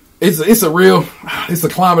 It's a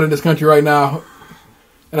climate in this country right now,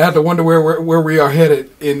 and I have to wonder where we are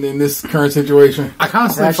headed in this current situation. I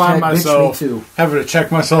constantly find myself having to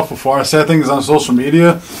check myself before I say things on social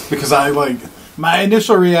media because I my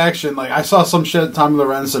initial reaction. Like I saw some shit Tommy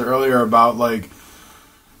Loren said earlier about like.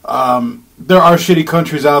 There are shitty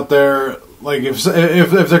countries out there. Like if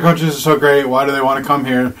their countries are so great, why do they want to come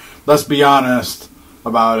here? Let's be honest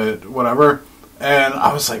about it. Whatever. And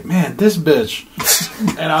I was like, man, this bitch.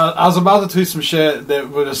 And I was about to tweet some shit that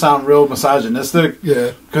would sound real misogynistic.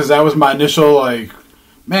 Yeah. Because that was my initial like,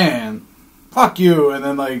 man, fuck you. And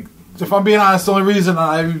then like, if I'm being honest, the only reason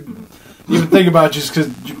I even think about you is because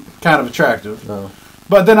you're kind of attractive. No.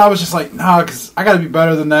 But then I was just like, nah, because I got to be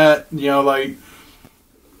better than that. You know, like.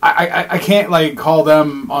 I can't like call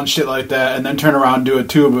them on shit like that and then turn around and do it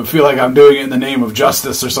too, but feel like I'm doing it in the name of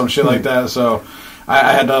justice or some shit like that. So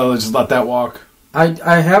I had to just let that walk.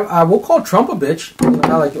 I will call Trump a bitch.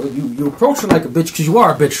 I like you approach her like a bitch because you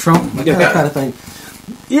are a bitch, Trump. Like that kind of thing.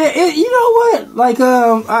 Yeah, you know what? Like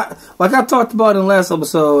I talked about in the last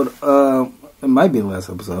episode. It might be the last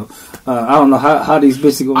episode. I don't know how these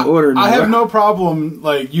bitches go in order. I have no problem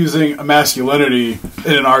like using masculinity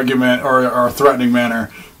in an argument or a threatening manner.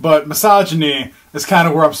 But misogyny is kind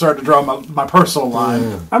of where I'm starting to draw my personal line.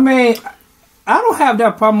 Yeah. I mean, I don't have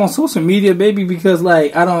that problem on social media, baby, because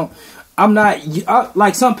like I'm not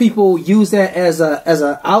like some people use that as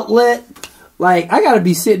an outlet. Like I gotta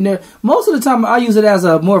be sitting there. Most of the time, I use it as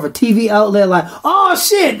a more of a TV outlet. Like, oh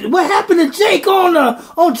shit, what happened to Jake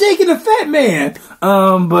on Jake and the Fat Man?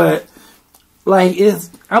 But like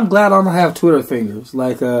I'm glad I don't have Twitter fingers.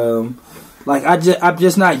 Like I'm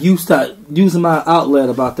just not used to using my outlet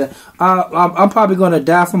about that. I'm probably going to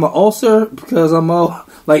die from an ulcer because I'm all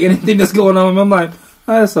like anything that's going on. I'm like,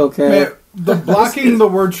 oh, that's okay. Man, the blocking the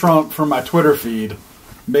word Trump from my Twitter feed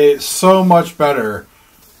made it so much better.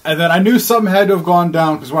 And then I knew something had to have gone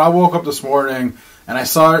down because when I woke up this morning and I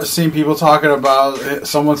seen people talking about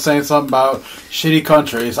someone saying something about shitty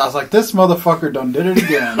countries, I was like, this motherfucker done did it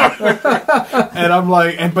again. And I'm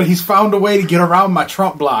like, but he's found a way to get around my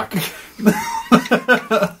Trump block.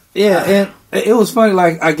 Yeah, and it was funny,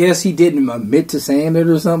 like, I guess he didn't admit to saying it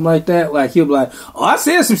or something like that. Like, he'll be like, oh, I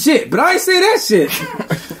said some shit, but I ain't say that shit.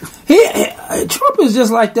 Trump is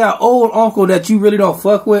just like that old uncle that you really don't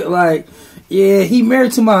fuck with. Like, yeah, he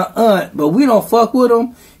married to my aunt, but we don't fuck with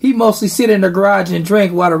him. He mostly sit in the garage and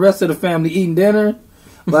drink while the rest of the family eating dinner.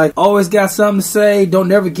 Like, always got something to say. Don't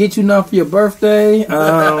never get you nothing for your birthday.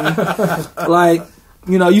 Like,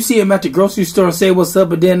 you know, you see him at the grocery store and say what's up,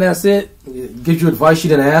 but then that's it. Gives you advice you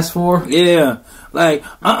didn't ask for. Yeah, like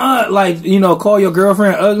like, you know, call your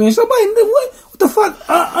girlfriend ugly and somebody, what the fuck,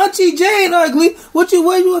 Auntie Jane ugly? What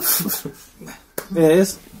you? Yeah,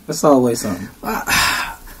 it's always something.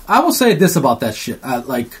 I will say this about that shit.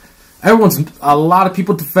 Like, a lot of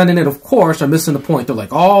people defending it, of course, are missing the point. They're like,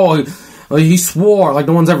 oh, he swore. Like,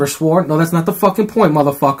 no one's ever swore. No, that's not the fucking point,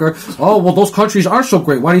 motherfucker. Oh, well, those countries aren't so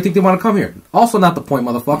great. Why do you think they want to come here? Also not the point,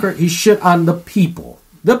 motherfucker. He shit on the people.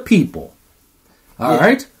 The people. All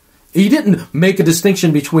right? He didn't make a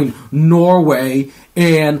distinction between Norway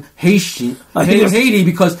and Haiti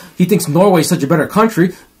because he thinks Norway is such a better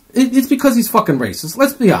country. It's because he's fucking racist.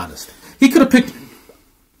 Let's be honest. He could have picked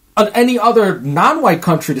any other non-white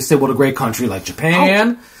country to say what a great country like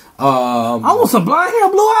Japan. I want some blonde hair,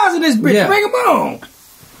 blue eyes in this bitch. Yeah. Bring them on.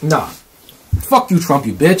 Nah. Fuck you, Trump,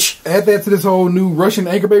 you bitch. Add that to this whole new Russian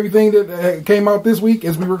anchor baby thing that came out this week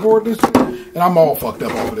as we record this, and I'm all fucked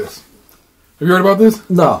up over this. Have you heard about this?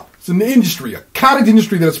 No. It's in the industry, a cottage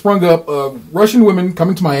industry that has sprung up of Russian women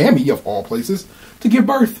coming to Miami, of all places, to give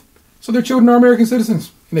birth. So their children are American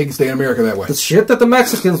citizens, and they can stay in America that way. The shit that the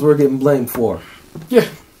Mexicans were getting blamed for. Yeah.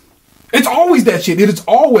 It's always that shit. It is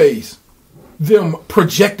always them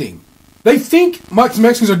projecting. They think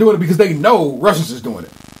Mexicans are doing it because they know Russians is doing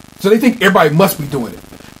it. So they think everybody must be doing it.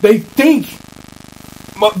 They think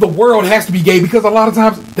the world has to be gay because a lot of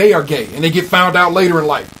times they are gay, and they get found out later in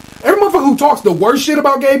life. Every motherfucker who talks the worst shit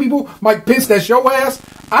about gay people, Mike Pitts, that's your ass.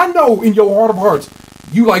 I know in your heart of hearts,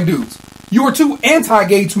 you like dudes. You are too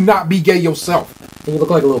anti-gay to not be gay yourself. And you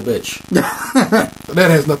look like a little bitch.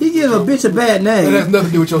 That has nothing. He give a bitch a bad That name. has nothing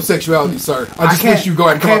to do with your sexuality, sir. I just wish you go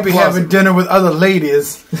ahead and I come out can't the be closet. having dinner with other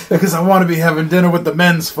ladies because I want to be having dinner with the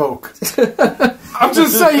men's folk. I'm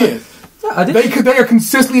just saying. They are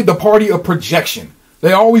consistently the party of projection.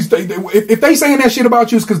 They always, if they saying that shit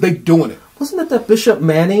about you, it's because they doing it. Wasn't it that Bishop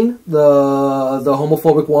Manning, the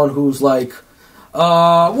homophobic one, who's like,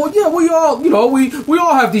 well, yeah, we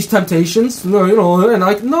all have these temptations, and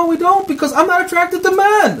like, no, we don't, because I'm not attracted to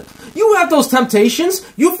men. You have those temptations.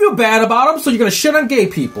 You feel bad about them, so you're gonna shit on gay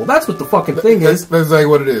people. That's what the fucking thing is. That's exactly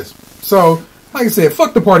what it is. So, like I said,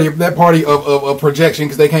 fuck the party, that party of projection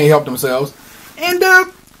because they can't help themselves. And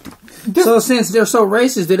So since they're so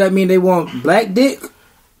racist, does that mean they want black dick?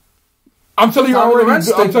 I'm telling you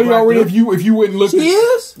already. If you wouldn't look, She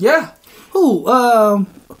is? Yeah. Who?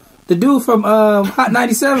 The dude from Hot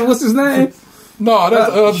 97. What's his name? No,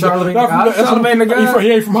 that's Charlemagne the God?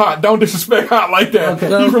 He ain't from Hot. Don't disrespect Hot like that.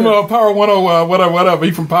 Okay. He from Power 10, whatever.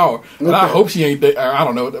 He from Power. And I hope she ain't. I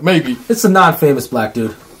don't know. Maybe. It's a non-famous black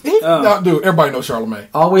dude. No, dude, everybody knows Charlemagne.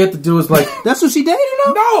 All we have to do is like, That's what she dated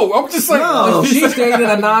him? No, I'm just saying. No. she's dating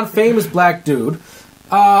a non-famous black dude.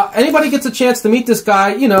 Anybody gets a chance to meet this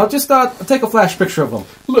guy, just take a flash picture of him.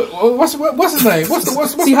 Look, what's his name?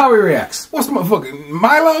 What's See how he reacts. What's the motherfucker?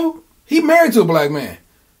 Milo? He married to a black man.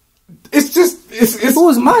 It's Who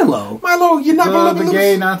is Milo? Milo. You're not gonna look The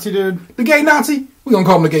gay Nazi dude. The gay Nazi. We're gonna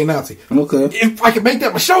call him the gay Nazi. Okay. If I could make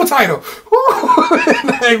that my show title,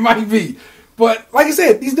 it might be. But like I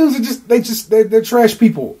said, these dudes are they're trash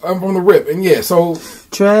people. I'm from the rip, and yeah. So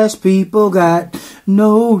Trash people got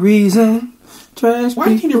no reason. Trash why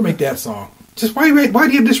did people. you never make that song? Just why do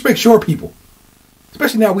you disrespect short people?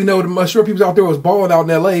 Especially now we know the short people out there was balling out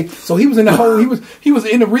in L.A. So he was in the whole he was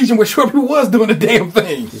in the region where short people was doing the damn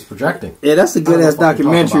thing. He's projecting. Yeah, that's a good ass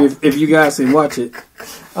documentary if you guys can watch it.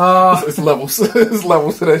 It's levels. It's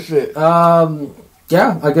levels to that shit.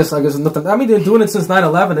 Yeah, I guess nothing. I mean, they're doing it since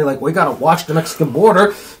 9/11. They're like, we gotta watch the Mexican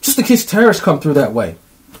border just in case terrorists come through that way.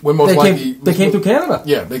 When most likely they came through Canada.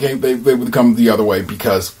 Yeah, they would come the other way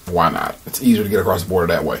because why not? It's easier to get across the border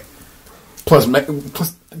that way. Plus, oh my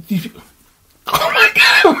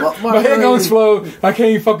god, my head gonna explode. I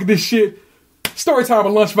can't even fuck with this shit. Story time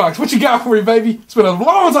of Lunchbox. What you got for me, baby? It's been a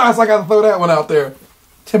long time since I got to throw that one out there.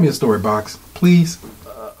 Tell me a story, Box, please.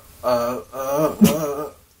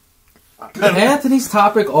 Anthony's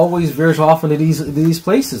topic always veers off into these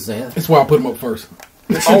places, man. That's why I put him up first.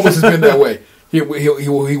 It always has been that way. He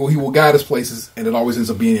will guide us places, and it always ends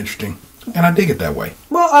up being interesting. And I dig it that way.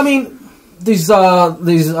 Well, I mean, these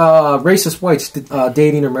racist whites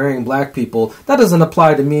dating or marrying black people, that doesn't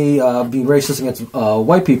apply to me being racist against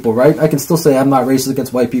white people, right? I can still say I'm not racist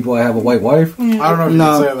against white people. I have a white wife. I don't know if you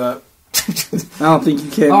can say that. I don't think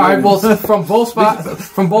you can. All right, well, from both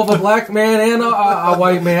a black man and a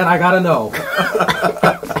white man, I gotta know.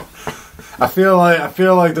 I feel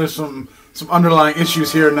like there's some underlying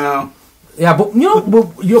issues here now. Yeah, but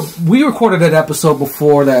we recorded that episode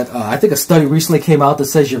before that. I think a study recently came out that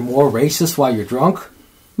says you're more racist while you're drunk.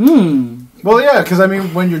 Well, yeah, because I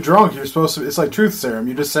mean, when you're drunk, you're supposed to. It's like truth serum.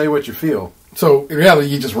 You just say what you feel. So in reality,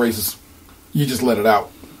 you just racist. You just let it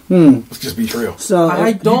out. Let's just be real. So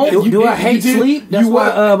I don't. Do I hate sleep? That's why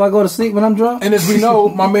I go to sleep when I'm drunk. And as we know,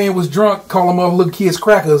 my man was drunk, calling my little kids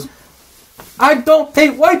crackers. I don't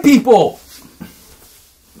hate white people.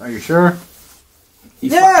 Are you sure?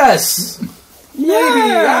 Yes. Maybe.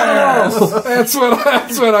 I don't know. That's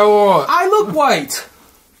what I want. I look white.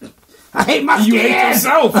 I hate my You skin. hate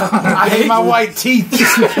yourself. I hate my white teeth.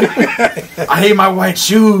 I hate my white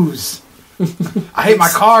shoes. I hate my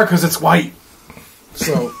car because it's white.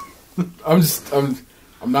 So I'm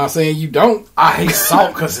I'm not saying you don't. I hate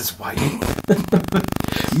salt because it's white.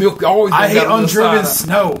 Milk always. I hate got a little undriven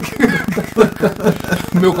side-eye.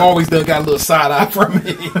 snow. Milk always done got a little side eye from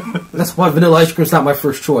me. That's why vanilla ice cream's not my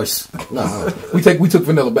first choice. No. We took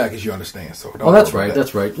vanilla back, as you understand. So Oh, that's right.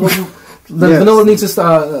 That's right. Well, the vanilla needs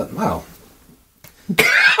to. Wow.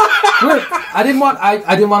 I didn't want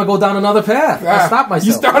to go down another path. I stopped myself.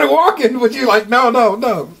 You started walking, but you're like,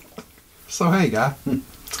 no. So hey, guy,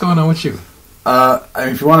 what's going on with you?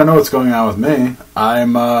 If you want to know what's going on with me,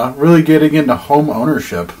 I'm really getting into home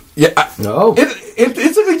ownership. Yeah, No.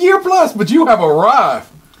 it's a year plus, but you have arrived.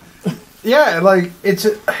 Yeah, like it's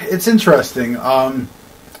interesting.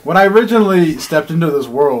 When I originally stepped into this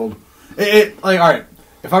world, it like, all right,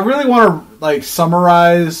 if I really want to like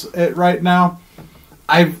summarize it right now,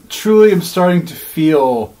 I truly am starting to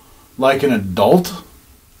feel like an adult,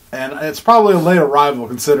 and it's probably a late arrival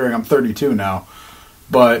considering I'm 32 now.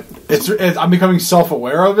 But I'm becoming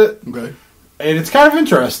self-aware of it, Okay. and it's kind of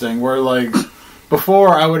interesting. Where like before,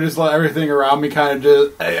 I would just let everything around me kind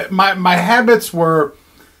of just my habits were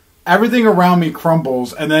everything around me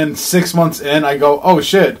crumbles, and then 6 months in, I go, oh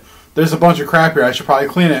shit, there's a bunch of crap here. I should probably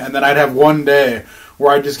clean it, and then I'd have one day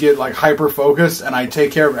where I just get like hyper focused and I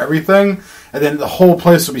take care of everything, and then the whole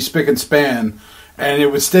place would be spick and span, and it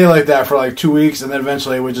would stay like that for like 2 weeks, and then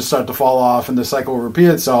eventually it would just start to fall off, and the cycle would repeat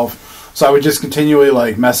itself. So I would just continually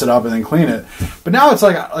like mess it up and then clean it. But now it's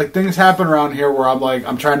like things happen around here where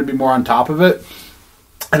I'm trying to be more on top of it,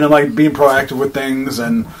 and I'm like being proactive with things,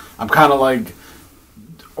 and I'm kind of like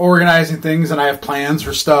organizing things, and I have plans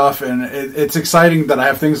for stuff, and it's exciting that I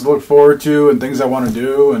have things to look forward to and things I want to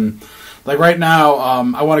do. And like right now,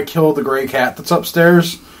 I want to kill the gray cat that's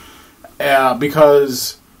upstairs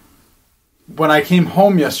because when I came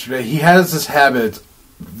home yesterday, he has this habit.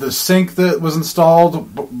 The sink that was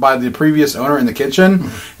installed by the previous owner in the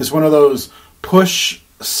kitchen is one of those push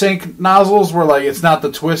sink nozzles where like it's not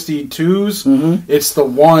the twisty twos, it's the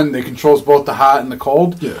one that controls both the hot and the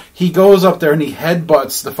cold. Yeah. He goes up there and he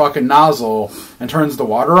headbutts the fucking nozzle and turns the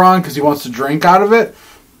water on because he wants to drink out of it,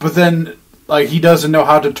 but then like he doesn't know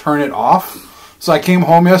how to turn it off. So I came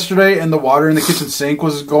home yesterday and the water in the kitchen sink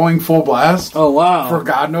was going full blast. Oh, wow. For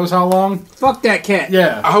God knows how long. Fuck that cat.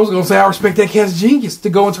 Yeah. I was gonna say I respect that cat's genius to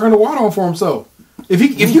go and turn the water on for himself. If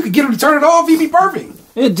you could get him to turn it off, he'd be perfect.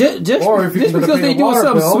 Just Or if you just could because pay they a doing water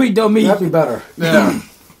something bill, sweet don't mean that'd be better. Yeah.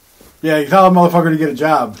 Yeah, you tell a motherfucker to get a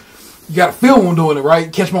job. You gotta film him doing it,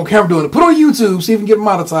 right? Catch him on camera doing it. Put it on YouTube, see if you can get him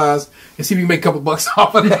monetized, and see if you can make a couple bucks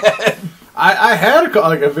off of that. I had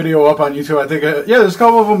a video up on YouTube. I think there's a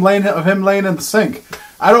couple of them him laying in the sink.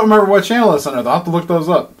 I don't remember what channel it's on. I'll have to look those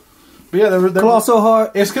up. But yeah, they were claw so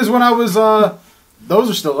hard. It's because when I was those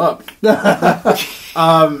are still up.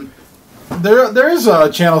 There is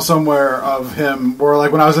a channel somewhere of him where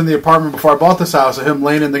like when I was in the apartment before I bought this house, of him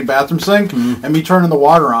laying in the bathroom sink and me turning the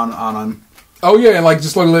water on him. Oh yeah, and like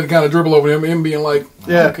just let it kind of dribble over him being like, I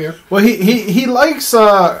don't care. Well, he likes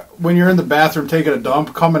when you're in the bathroom taking a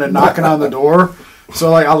dump, coming and knocking on the door.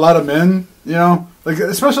 So like I let him in, you know, like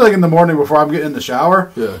especially like in the morning before I'm getting in the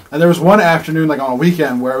shower. Yeah. And there was one afternoon like on a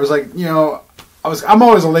weekend where it was like, you know, I'm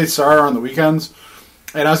always a late starter on the weekends,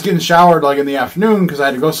 and I was getting showered like in the afternoon because I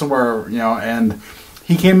had to go somewhere, you know. And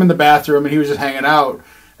he came in the bathroom and he was just hanging out,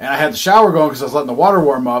 and I had the shower going because I was letting the water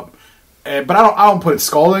warm up. But I don't put it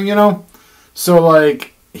scalding, you know. So,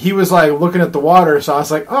 like, he was, like, looking at the water, so I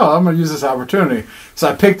was like, oh, I'm going to use this opportunity. So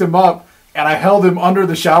I picked him up, and I held him under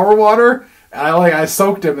the shower water, and I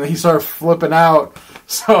soaked him, and he started flipping out.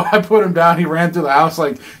 So I put him down, he ran through the house,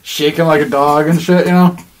 like, shaking like a dog and shit, you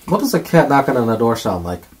know? What does a cat knocking on the door sound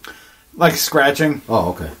like? Like scratching. Oh,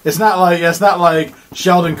 okay. It's not like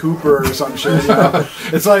Sheldon Cooper or some shit, you know?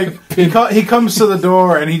 It's like, he comes to the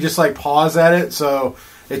door, and he just, like, paws at it, so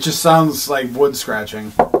it just sounds like wood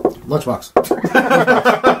scratching. Lunchbox.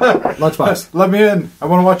 Lunchbox. Let me in. I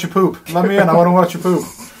want to watch you poop. Let me in. I want to watch you poop.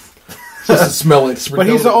 Just to smell it. But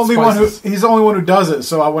he's the only one who does it.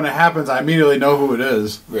 So when it happens, I immediately know who it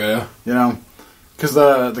is. Yeah. You know, because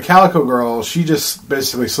the calico girl, she just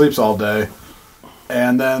basically sleeps all day,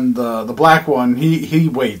 and then the black one, he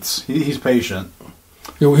waits. He's patient.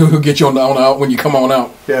 He'll get you on out when you come on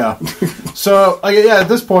out. Yeah. So at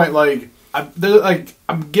this point,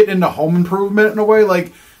 I'm getting into home improvement in a way.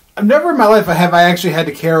 Like, I've never in my life have I actually had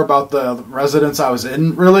to care about the residence I was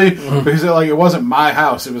in, really, because it wasn't my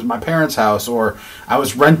house. It was my parents' house, or I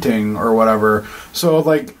was renting or whatever. So,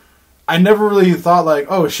 like, I never really thought, like,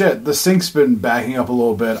 oh, shit, the sink's been backing up a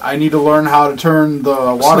little bit. I need to learn how to turn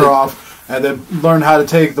the water off and then learn how to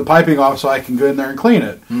take the piping off so I can go in there and clean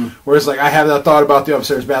it. Whereas, like, I have that thought about the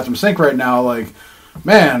upstairs bathroom sink right now, like,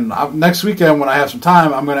 man, next weekend when I have some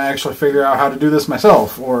time, I'm going to actually figure out how to do this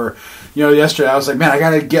myself. Or, you know, yesterday I was like, man, I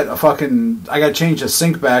got to change the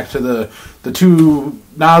sink back to the 2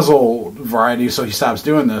 nozzle variety so he stops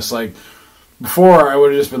doing this. Like, before I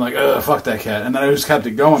would have just been like, ugh, fuck that cat. And then I just kept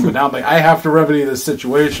it going. But now I'm like, I have to remedy this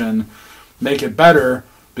situation, make it better,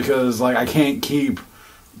 because, like, I can't keep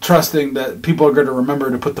trusting that people are going to remember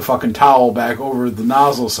to put the fucking towel back over the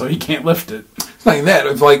nozzle so he can't lift it. It's like that.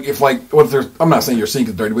 If what if there's? I'm not saying your sink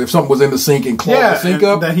is dirty, but if something was in the sink and clogged the sink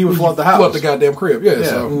up, then he would flood the house, flood the goddamn crib. Yeah.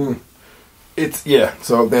 So it's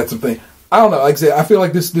So that's the thing. I don't know. Like I said, I feel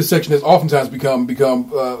like this section has oftentimes become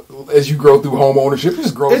as you grow through home ownership, it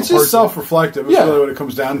just grows. It's just self-reflective. It's really what it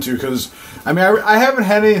comes down to. Because I mean, I haven't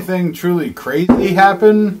had anything truly crazy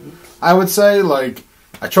happen. I would say, like,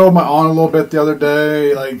 I trolled my aunt a little bit the other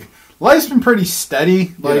day. Like, life's been pretty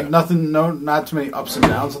steady. Like, not too many ups and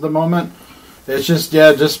downs at the moment. It's just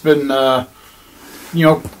been, you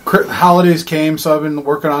know, holidays came, so I've been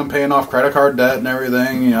working on paying off credit card debt and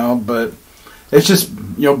everything, you know, but it's just,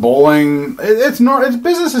 you know, bowling. It's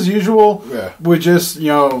business as usual with just, you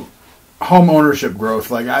know, home ownership growth.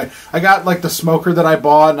 Like, I got, like, the smoker that I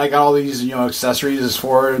bought, and I got all these, you know, accessories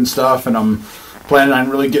for it and stuff, and I'm planning on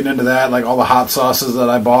really getting into that, like all the hot sauces that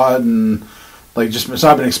I bought, and, like, so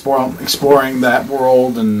I've been exploring that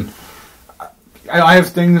world, and I have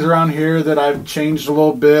things around here that I've changed a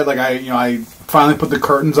little bit. Like, I finally put the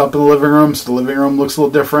curtains up in the living room, so the living room looks a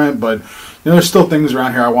little different. But, you know, there's still things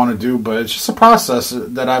around here I want to do. But it's just a process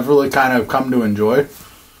that I've really kind of come to enjoy.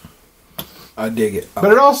 I dig it.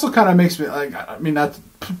 But it also kind of makes me, like, I mean, to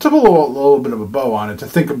put a little bit of a bow on it, to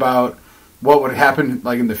think about what would happen,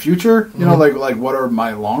 like, in the future. You know, like what are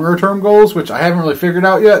my longer term goals, which I haven't really figured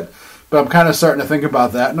out yet. But I'm kind of starting to think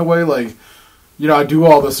about that in a way, like, you know, I do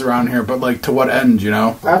all this around here, but, like, to what end, you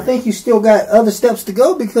know? I think you still got other steps to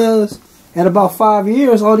go, because in about 5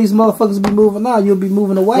 years, all these motherfuckers will be moving out. You'll be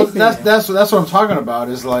moving away. Well, that's what I'm talking about,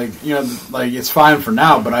 is, like, you know, like, it's fine for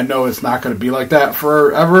now, but I know it's not going to be like that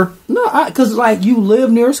forever. No, because, like, you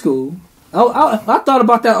live near school. I thought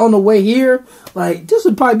about that on the way here. Like, this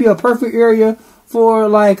would probably be a perfect area for,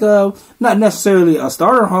 like, not necessarily a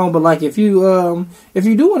starter home, but, like, if you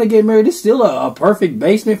do want to get married, it's still a perfect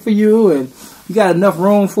basement for you, and you got enough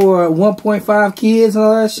room for 1.5 kids and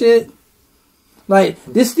all that shit. Like,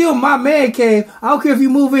 this still my man cave. I don't care if you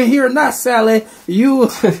move in here or not, Sally. You.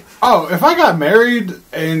 Oh, if I got married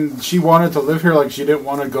and she wanted to live here, like, she didn't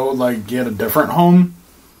want to go, like, get a different home,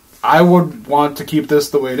 I would want to keep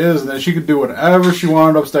this the way it is, and then she could do whatever she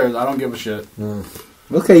wanted upstairs. I don't give a shit.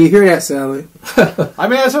 Okay, you hear that, Sally? I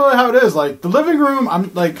mean, that's really how it is. Like, the living room,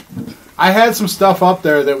 I had some stuff up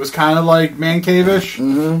there that was kind of like man cave-ish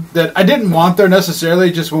that I didn't want there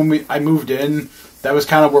necessarily. Just when I moved in, that was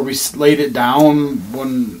kind of where we laid it down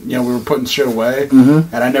when, you know, we were putting shit away,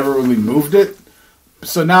 and I never really moved it.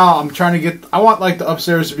 So now I'm trying to I want, like, the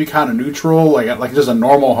upstairs to be kind of neutral, like just a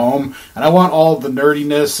normal home, and I want all the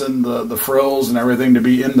nerdiness and the frills and everything to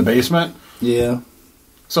be in the basement. Yeah.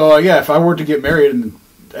 So yeah, if I were to get married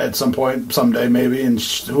at some point, someday maybe, and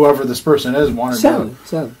whoever this person is wanted to.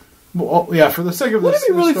 Sally. Well, yeah, for the sake of Would this,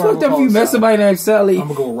 it be really fucked up if you met somebody named Sally? I'm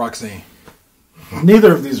gonna go with Roxanne.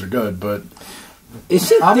 Neither of these are good, but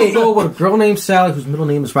I'm gonna go with a girl named Sally whose middle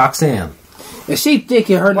name is Roxanne. If she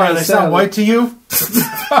thinking her why, name they Sally, sound white to you?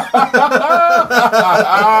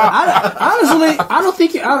 honestly, I don't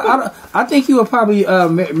think I think you would probably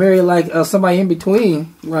marry, like, somebody in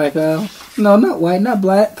between, like, no, not white, not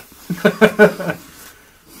black.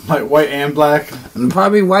 Like white and black?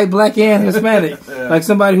 Probably white, black, and Hispanic. Yeah. Like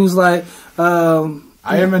somebody who's like... I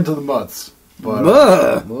am into the mutts. But,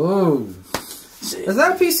 Whoa. Is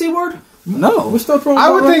that a PC word? No. We're still throwing I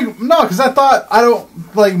would think... No, because I thought... I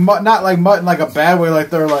don't... Like, not like mutt in, like, a bad way. Like,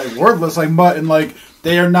 they're, like, wordless. Like, mutt and, like,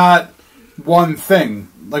 they are not one thing.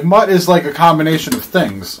 Like, mutt is, like, a combination of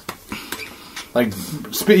things. Like,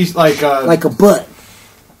 like a butt.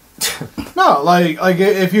 No, like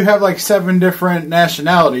if you have, like, 7 different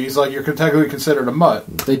nationalities, like, you're technically considered a mutt.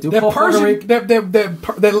 They do. That Persian,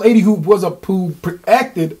 that lady who was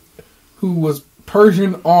who was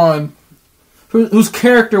Persian on, whose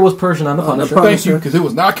character was Persian on the Punisher. Thank you, because it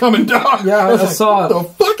was not coming down. Yeah, I saw it.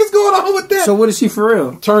 What the fuck is going on with that? So what is she for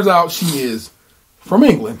real? Turns out she is from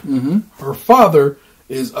England. Mm-hmm. Her father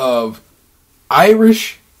is of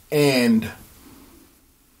Irish and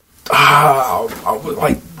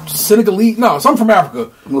like Senegalese. No, some from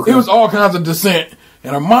Africa. Okay. It was all kinds of descent.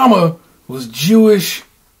 And her mama was Jewish,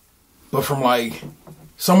 but from, like,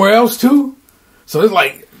 somewhere else too. So it's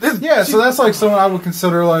like... So that's like someone I would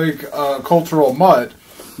consider, like, a cultural mutt.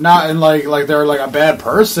 Not in like they're like a bad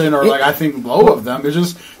person or like I think low of them. It's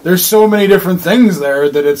just there's so many different things there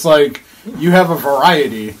that it's like you have a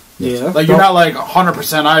variety. Yeah. Like you're not like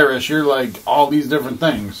 100% Irish. You're like all these different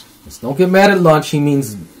things. Just don't get mad at lunch. He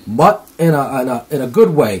means mutt in a good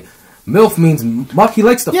way. MILF means mutt. He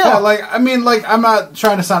likes to Yeah, fuck. like I mean, like I'm not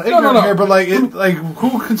trying to sound ignorant here, but like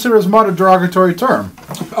who considers mutt a derogatory term?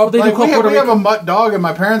 Oh, they Like do call Puerto we have Rican. a mutt dog in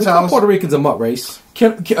my parents' We call house. Puerto Ricans a mutt race.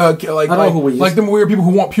 Like know who he is. like them weird people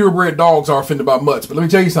who want purebred dogs are offended by mutts. But let me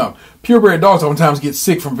tell you something: purebred dogs oftentimes get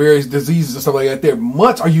sick from various diseases and stuff like that. Their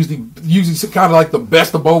mutts are usually kind of like the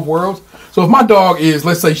best of both worlds. So if my dog is,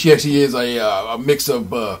 let's say she actually is a mix of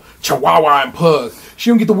Chihuahua and Pug, she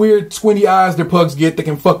don't get the weird squinty eyes their pugs get that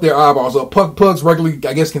can fuck their eyeballs up. Pugs regularly,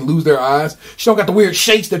 I guess, can lose their eyes. She don't got the weird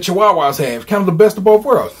shapes that Chihuahuas have. Kind of the best of both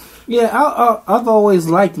worlds. Yeah, I've always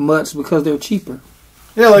liked mutts because they're cheaper.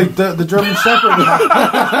 Yeah, like the German Shepherd.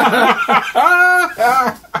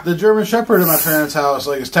 The German Shepherd in my parents' house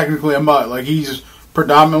like is technically a mutt. Like he's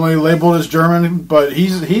predominantly labeled as German, but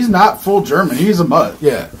he's not full German. He's a mutt.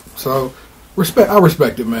 Yeah. So I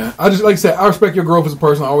respect it, man. I just like I said, I respect your growth as a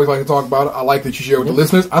person. I always like to talk about it. I like that you share with the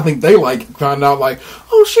listeners. I think they like finding out like,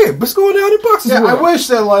 oh shit, what's going down in boxes? Yeah, with I us? wish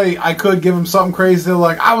that like I could give him something crazy.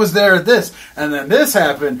 Like I was there at this, and then this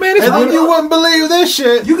happened, Man, it's and then really- you wouldn't believe this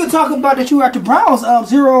shit. You can talk about that you were at the Browns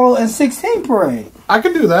 0 and 16 parade. I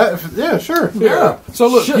could do that. Yeah, sure. Yeah. So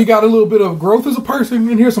look, you got a little bit of growth as a person,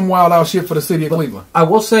 and here's some wild out shit for the city of Cleveland. I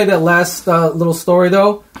will say that last little story,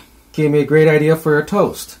 though, gave me a great idea for a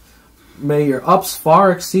toast. May your ups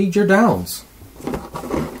far exceed your downs.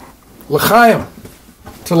 L'chaim.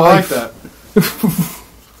 To I like life. that.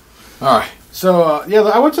 All right. So yeah,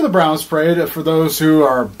 I went to the Browns parade. For those who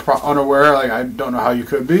are unaware, like I don't know how you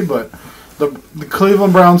could be, but the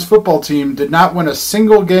Cleveland Browns football team did not win a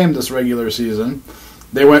single game this regular season.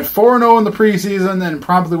 They went 4-0 in the preseason and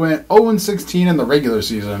promptly went 0-16 in the regular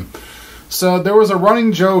season. So there was a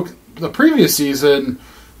running joke the previous season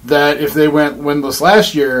that if they went winless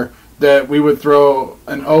last year, that we would throw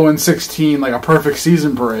an 0-16, like a perfect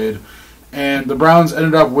season parade. And the Browns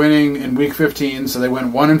ended up winning in Week 15, so they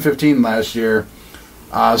went 1-15 last year.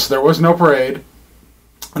 So there was no parade.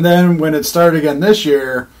 And then when it started again this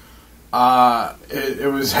year,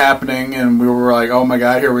 it was happening, and we were like, oh my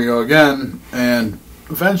god, here we go again. And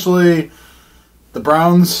eventually, the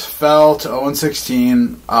Browns fell to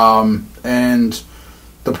 0-16, and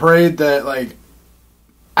the parade that, like,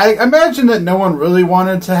 I imagine that no one really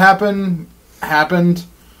wanted to happen, happened,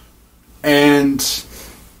 and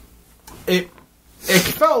it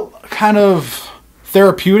felt kind of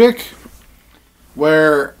therapeutic,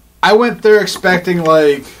 where I went there expecting,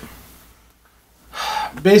 like,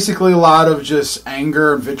 basically a lot of just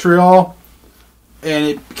anger and vitriol, and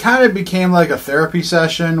it kind of became like a therapy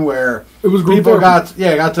session where It was group people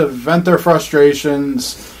therapy. got to vent their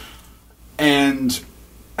frustrations and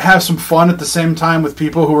have some fun at the same time with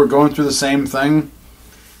people who were going through the same thing.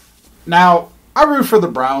 Now, I root for the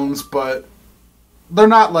Browns, but they're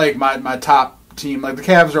not like my top team. Like the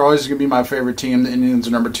Cavs are always going to be my favorite team. The Indians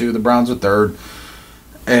are number 2. The Browns are 3rd.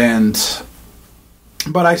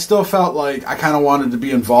 But I still felt like I kind of wanted to be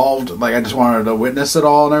involved. Like I just wanted to witness it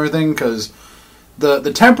all and everything, because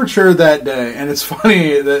the temperature that day, and it's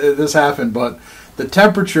funny that this happened, but the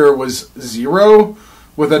temperature was 0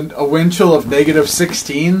 with a wind chill of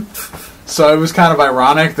 -16. So it was kind of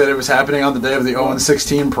ironic that it was happening on the day of the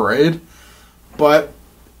 0-16 parade. But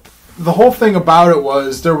the whole thing about it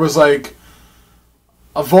was there was like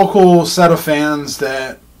a vocal set of fans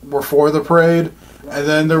that were for the parade, and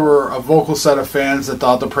then there were a vocal set of fans that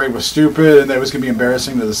thought the parade was stupid and that it was going to be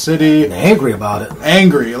embarrassing to the city. And angry about it.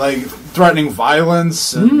 Angry, like threatening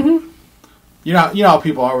violence. And you know how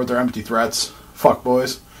people are with their empty threats. Fuck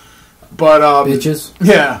boys. But Bitches.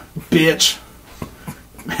 yeah, bitch.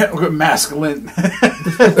 Masculine.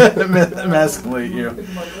 Masculate you.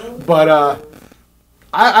 But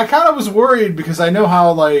I kind of was worried because I know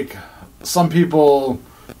how like some people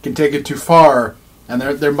can take it too far, and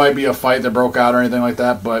there might be a fight that broke out or anything like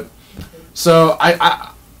that. But so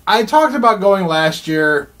I talked about going last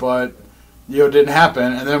year, but it didn't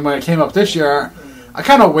happen. And then when it came up this year, I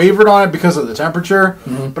kind of wavered on it because of the temperature.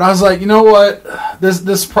 But I was like, you know what,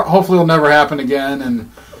 this hopefully will never happen again. And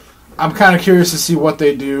I'm kind of curious to see what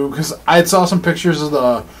they do, because I saw some pictures of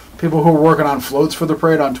the people who were working on floats for the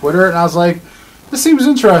parade on Twitter, and I was like, this seems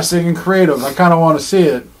interesting and creative. I kind of want to see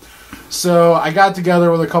it. So I got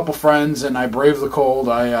together with a couple friends, and I braved the cold.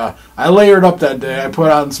 I layered up that day. I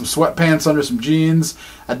put on some sweatpants under some jeans.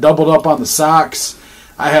 I doubled up on the socks.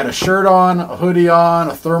 I had a shirt on, a hoodie on,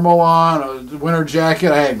 a thermal on, a winter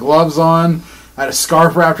jacket. I had gloves on, I had a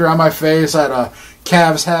scarf wrapped around my face. I had a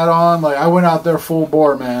Cavs hat on. Like, I went out there full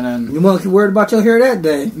bore, man. And You weren't worried about your hair that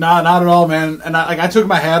day. nah, not at all, man. And I took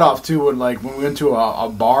my hat off too when we went to a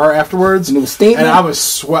bar afterwards. And it was steaming? And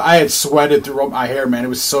I had sweated through my hair, man. It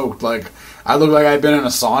was soaked. Like, I looked like I'd been in a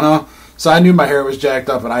sauna. So I knew my hair was jacked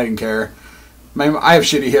up, and I didn't care. Man, I have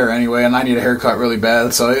shitty hair anyway, and I need a haircut really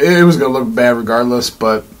bad, so it was going to look bad regardless.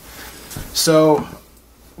 But so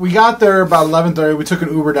we got there about 11:30. We took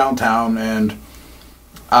an Uber downtown, and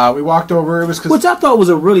we walked over. It was Which I thought was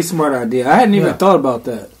a really smart idea. I hadn't even thought about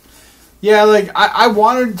that. yeah, like I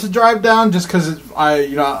wanted to drive down just because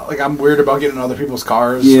I'm weird about getting in other people's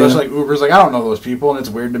cars, especially like Ubers. Like, I don't know those people, and it's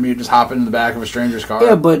weird to me just hopping in the back of a stranger's car.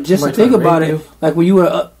 Yeah, but just to think about it, like when you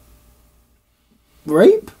were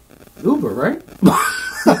rape. Uber, right?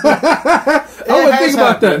 I wouldn't think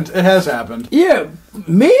about that. It has happened. Yeah,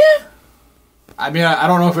 man. I mean, I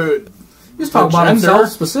don't know if it. He's talking about himself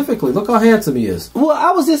specifically. Look how handsome he is. Well, I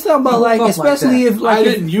was just talking about, like, especially if, like, I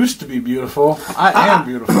didn't used to be beautiful. I am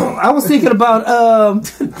beautiful. I was thinking about,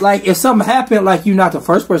 like, if something happened, like, you're not the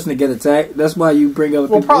first person to get attacked. That's why you bring other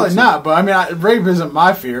people. Well, probably not. But I mean, rape isn't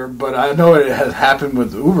my fear. But I know it has happened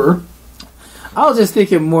with Uber. I was just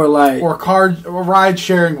thinking more like or ride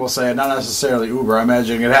sharing. We'll say, not necessarily Uber. I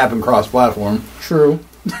imagine it happened cross-platform. True.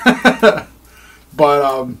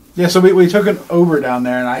 But, yeah, so we took an Uber down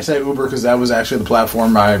there, and I say Uber because that was actually the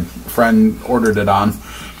platform my friend ordered it on.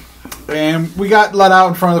 And we got let out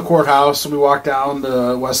in front of the courthouse, and we walked down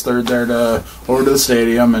to West 3rd there over to the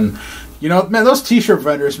stadium. And, you know, man, those T-shirt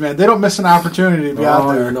vendors, man, they don't miss an opportunity to be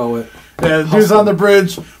out there. You know it. Yeah, the dude's on the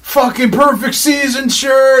bridge, fucking perfect season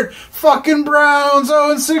shirt, fucking Browns,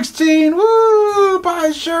 0-16, woo, buy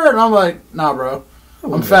a shirt. And I'm like, nah, bro,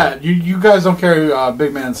 I'm fat. You guys don't carry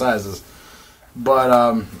big man sizes.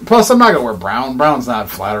 But, plus I'm not going to wear brown. Brown's not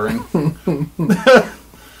flattering.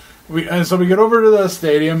 And so we get over to the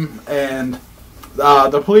stadium, and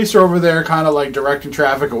the police are over there kind of like directing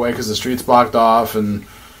traffic away because the street's blocked off, and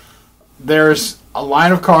there's a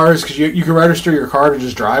line of cars because you can register your car to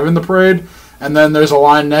just drive in the parade, and then there's a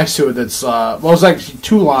line next to it that's it's like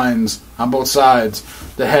two lines on both sides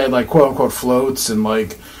that had like quote unquote floats, and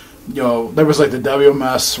like, you know, there was like the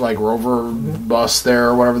WMS like Rover bus there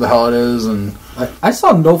or whatever the hell it is. And I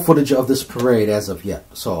saw no footage of this parade as of yet,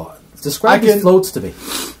 so describe these floats to me.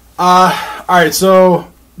 All right,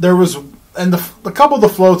 so there was, and a couple of the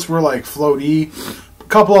floats were like floaty, a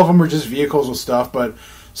couple of them were just vehicles with stuff, but.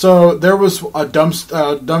 So there was a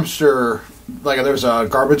dumpster, like there was a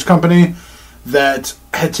garbage company that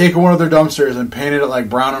had taken one of their dumpsters and painted it like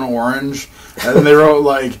brown and orange, and then they wrote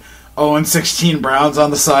like 0-16 Browns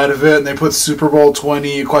on the side of it, and they put Super Bowl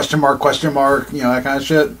 20 ? You know, that kind of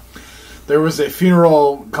shit. There was a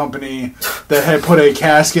funeral company that had put a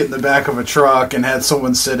casket in the back of a truck and had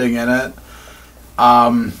someone sitting in it.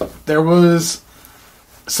 There was.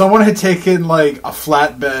 Someone had taken, like, a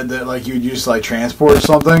flatbed that, like, you would use to, like, transport or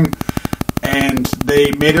something, and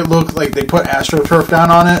they made it look like they put AstroTurf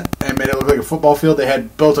down on it and made it look like a football field. They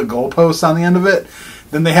had built a goalpost on the end of it.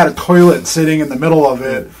 Then they had a toilet sitting in the middle of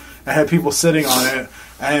it and had people sitting on it.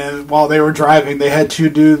 And while they were driving, they had two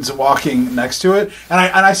dudes walking next to it. And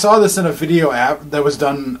I saw this in a video app that was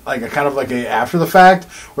done, like, a kind of like a after the fact,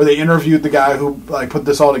 where they interviewed the guy who, like, put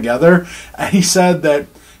this all together. And he said that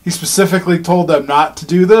he specifically told them not to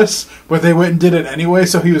do this, but they went and did it anyway,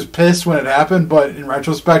 so he was pissed when it happened, but in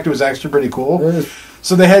retrospect, it was actually pretty cool.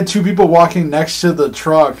 So they had two people walking next to the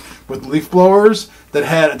truck with leaf blowers that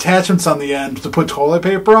had attachments on the end to put toilet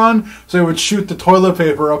paper on, so they would shoot the toilet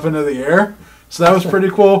paper up into the air. So that was pretty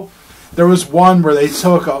cool. There was one where they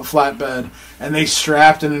took a flatbed and they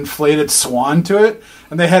strapped an inflated swan to it,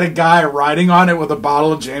 and they had a guy riding on it with a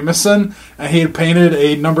bottle of Jameson, and he had painted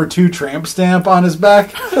a number 2 tramp stamp on his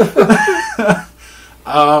back.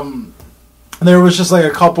 There was just like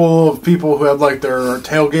a couple of people who had like their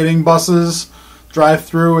tailgating buses drive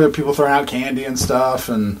through with people throwing out candy and stuff,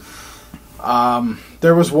 and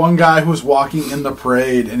there was one guy who was walking in the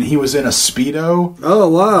parade, and he was in a Speedo,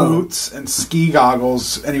 boots, and ski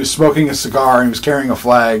goggles, and he was smoking a cigar, and he was carrying a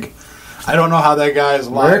flag. I don't know how that guy is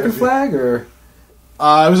alive. American flag, or?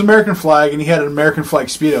 It was American flag, and he had an American flag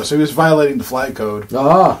Speedo, so he was violating the flag code.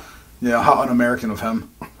 Ah. Yeah, how un-American of him.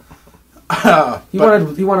 He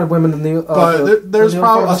wanted women in the... but there's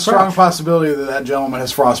probably a strong possibility that gentleman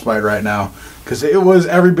has frostbite right now. Because it was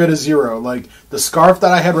every bit of zero. Like, the scarf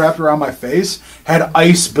that I had wrapped around my face had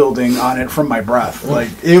ice building on it from my breath. Like,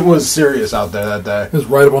 it was serious out there that day. It was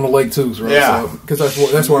right up on the lake, too. Right? Yeah. Because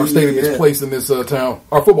that's where our stadium is placed in this town.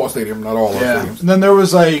 Our football stadium, not all our stadiums. And then there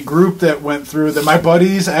was a group that went through that my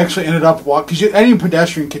buddies actually ended up walking. Because any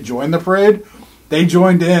pedestrian could join the parade. they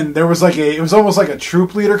joined in. There was it was almost like a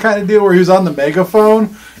troop leader kind of deal where he was on the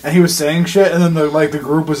megaphone and he was saying shit, and then the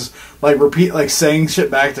group was saying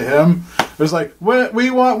shit back to him. It was like,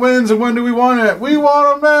 we want wins, and when do we want it? We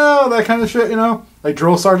want them now. That kind of shit, like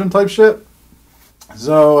drill sergeant type shit.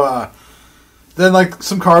 So then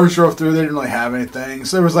some cars drove through. They didn't really have anything.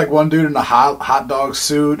 So there was one dude in a hot dog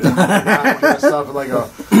suit and stuff, and like a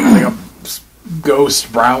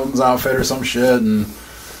Ghost Browns outfit or some shit, and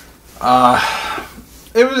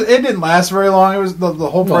it didn't last very long. It was the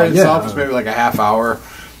whole parade itself was maybe a half hour,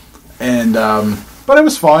 and but it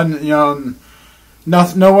was fun,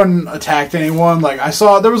 no one attacked anyone. I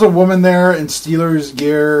saw there was a woman there in Steelers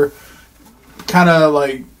gear, kind of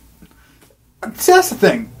see, that's the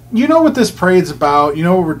thing. You know what this parade's about. You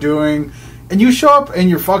know what we're doing. And you show up in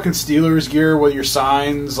your fucking Steelers gear with your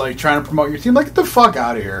signs, trying to promote your team. Get the fuck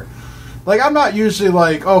out of here. I'm not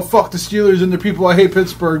usually oh, fuck the Steelers and the people, I hate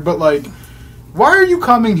Pittsburgh. But, why are you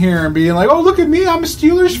coming here and being oh, look at me, I'm a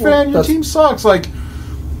Steelers fan, your team sucks.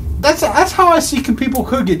 That's how I see people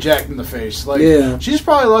could get jacked in the face. She's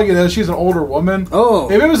probably lucky that she's an older woman.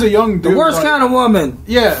 Oh. If it was a young dude. The worst kind of woman.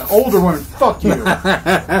 Yeah, older woman. Fuck you.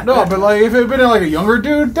 No, but if it had been a younger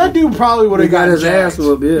dude, that dude probably would have got his jacked. ass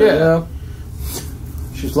whooped, yeah.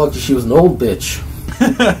 She's lucky she was an old bitch.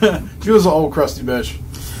 She was an old crusty bitch.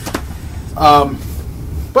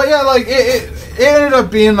 But yeah, it ended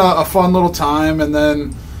up being a fun little time, and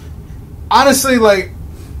then honestly,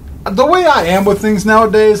 the way I am with things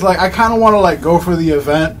nowadays, I kind of want to go for the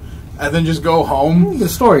event and then just go home. The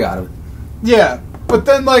story out of it. Yeah, but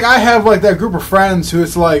then I have that group of friends who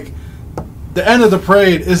it's the end of the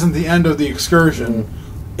parade isn't the end of the excursion.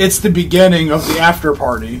 It's the beginning of the after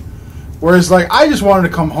party. Whereas I just wanted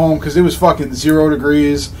to come home because it was fucking 0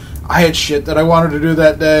 degrees. I had shit that I wanted to do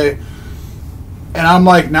that day. And I'm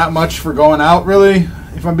not much for going out, really,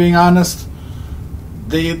 if I'm being honest.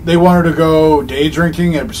 They wanted to go day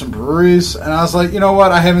drinking at some breweries, and I was like, you know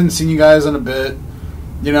what, I haven't seen you guys in a bit.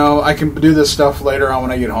 I can do this stuff later on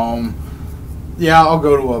when I get home. Yeah, I'll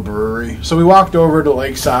go to a brewery. So we walked over to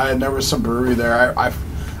Lakeside, and there was some brewery there. I'd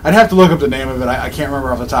have to look up the name of it. I can't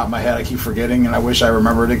remember off the top of my head. I keep forgetting, and I wish I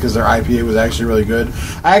remembered it because their IPA was actually really good.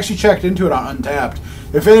 I actually checked into it on Untappd.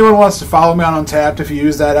 If anyone wants to follow me on Untappd, if you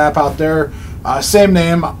use that app out there, same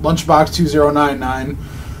name, Lunchbox2099.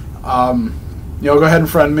 Go ahead and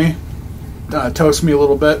friend me. Toast me a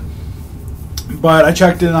little bit. But I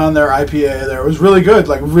checked in on their IPA there. It was really good.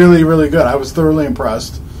 Really, really good. I was thoroughly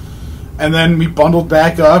impressed. And then we bundled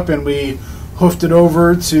back up and we hoofed it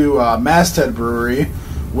over to Masthead Brewery,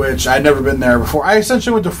 which I'd never been there before. I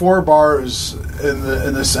essentially went to 4 bars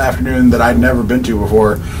in this afternoon that I'd never been to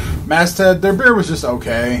before. Masthead, their beer was just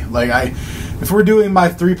okay. If we're doing my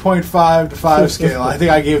 3.5 to 5 scale, I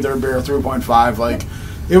think I gave their beer a 3.5.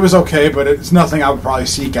 It was okay, but it's nothing I would probably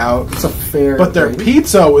seek out. It's a fair. But their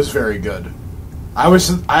pizza was very good. My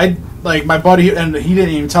buddy, and he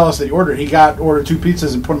didn't even tell us that he ordered. He ordered 2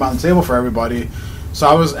 pizzas and put them on the table for everybody. So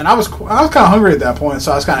I was kind of hungry at that point,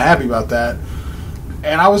 so I was kind of happy about that.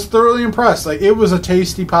 And I was thoroughly impressed. It was a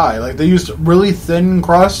tasty pie. They used really thin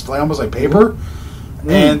crust, almost like paper.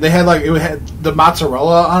 And they had the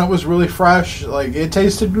mozzarella on it was really fresh. It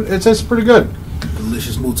tasted pretty good.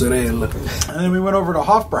 Delicious mozzarella. And then we went over to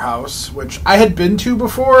Hofbrauhaus, which I had been to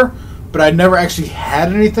before, but I'd never actually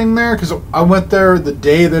had anything there because I went there the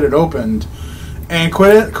day that it opened. And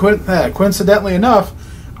coincidentally enough,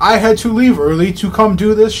 I had to leave early to come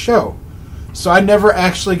do this show. So I never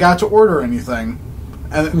actually got to order anything.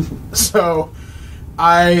 And so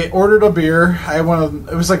I ordered a beer. I had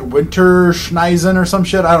it was Winter Schneisen or some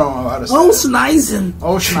shit. I don't know how to say it. Schneisen.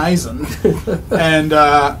 And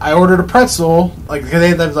I ordered a pretzel. They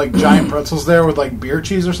had giant pretzels there with beer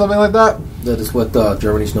cheese or something like that. That is what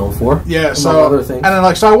Germany's known for. Yeah, so other things. And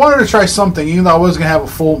then so I wanted to try something, even though I wasn't gonna have a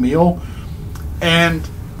full meal. And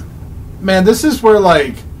man, this is where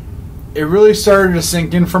it really started to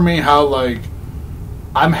sink in for me how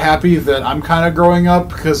I'm happy that I'm kind of growing up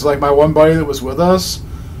because my one buddy that was with us,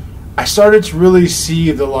 I started to really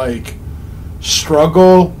see the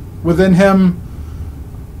struggle within him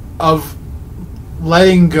of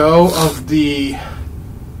letting go of the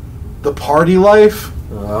party life.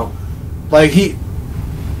 Wow. I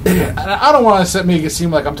don't want to make it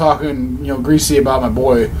seem like I'm talking greasy about my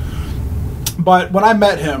boy, but when I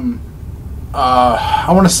met him, I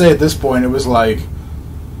want to say at this point it was 7-8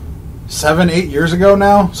 years ago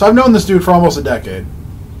now. So I've known this dude for almost a decade.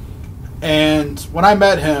 And when I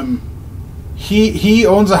met him, he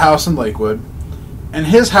owns a house in Lakewood, and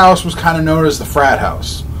his house was kind of known as the frat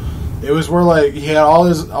house. It was where like he had all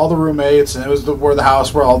the roommates, and it was where the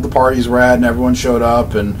house where all the parties were at, and everyone showed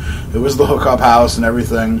up, and it was the hookup house and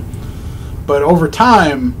everything. But over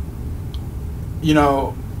time, you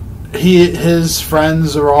know, his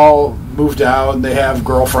friends are all moved out, and they have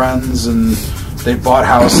girlfriends, and they bought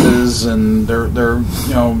houses, and they're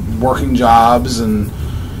you know, working jobs, and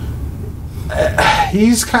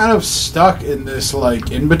he's kind of stuck in this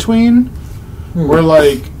like in between, where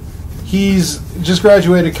like he's just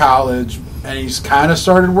graduated college and he's kind of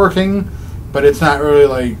started working, but it's not really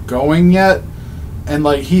like going yet, and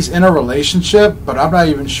like he's in a relationship, but I'm not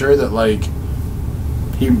even sure that like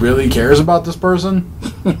he really cares about this person.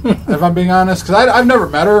 If I'm being honest, because I've never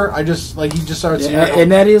met her. I just like he just started seeing her.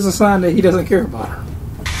 And that is a sign that he doesn't care about her.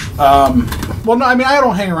 Well, no, I mean I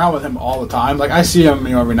don't hang around with him all the time. Like I see him,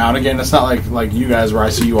 you know, every now and again. It's not like you guys where I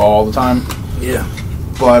see you all the time. Yeah.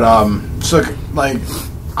 But so like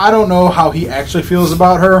I don't know how he actually feels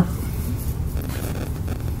about her.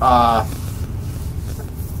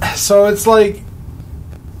 So it's like,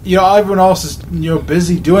 you know, everyone else is, you know,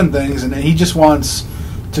 busy doing things, and then he just wants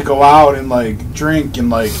to go out and like drink and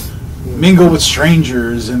like mingle with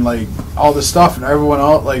strangers and like all this stuff, and everyone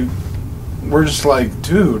else like we're just like,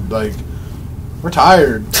 dude, like we're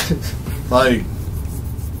tired. Like,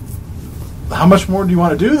 how much more do you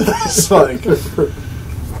want to do this? Like,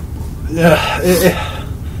 yeah,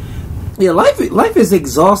 yeah. Life is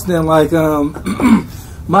exhausting. Like,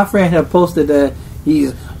 my friend had posted that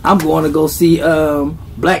I'm going to go see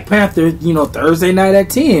Black Panther, you know, Thursday night at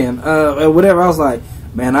 10 or whatever. I was like,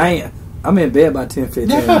 man, I'm in bed by 10:15.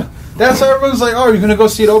 Yeah, that's how everyone's like, oh, you're gonna go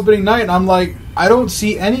see it opening night, and I'm like, I don't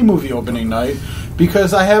see any movie opening night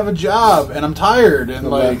because I have a job and I'm tired, and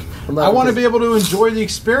like I want to be able to enjoy the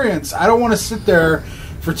experience. I don't want to sit there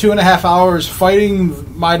for 2.5 hours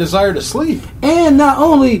fighting my desire to sleep. And not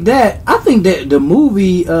only that, I think that the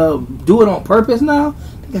movie do it on purpose now.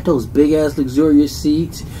 They got those big ass luxurious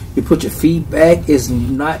seats. You put your feet back. It's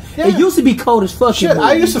not. Yeah. It used to be cold as fuck. Shit,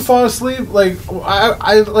 I used to fall asleep. Like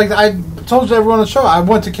I told you everyone on the show, I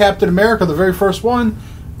went to Captain America, the very first one,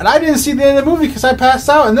 and I didn't see the end of the movie because I passed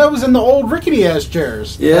out, and that was in the old rickety ass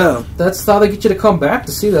chairs. Yeah, that's how they get you to come back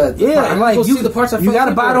to see that. Yeah, and like you see the parts. You got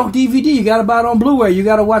to buy it on DVD. You got to buy it on Blu-ray. You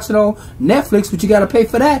got to watch it on Netflix, but you got to pay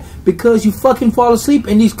for that because you fucking fall asleep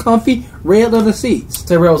in these comfy red leather seats.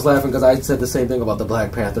 Terrell was laughing because I said the same thing about the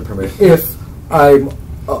Black Panther premiere. If I'm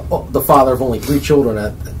the father of only 3 children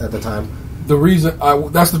at the time. The reason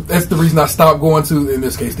that's the reason I stopped going to, in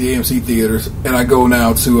this case, the AMC theaters, and I go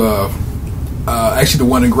now to actually the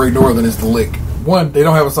one in Great Northern is the Lick. One, they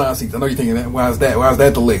don't have assigned seats. I know you're thinking that. Why is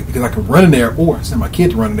that the Lick? Because I can run in there or send my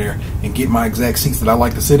kid to run in there and get my exact seats that I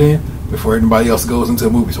like to sit in before anybody else goes into a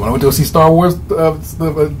movie. So when I went to go see Star Wars, you know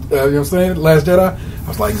what I'm saying, Last Jedi, I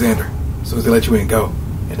was like, Xander, as soon as they let you in, go.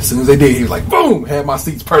 And as soon as they did, he was like, boom, had my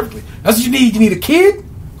seats perfectly. That's what you need. You need a kid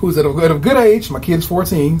who's at a good age. My kid's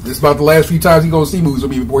 14. This is about the last few times he goes to see movies with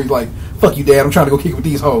me before he's like, fuck you, Dad, I'm trying to go kick it with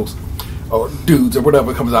these hoes. Or dudes, or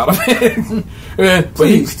whatever comes out of it.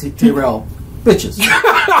 Please, Terrell. Bitches.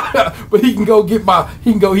 But he can go get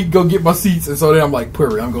my seats, and so then I'm like,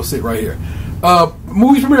 perfect, I'm gonna sit right here.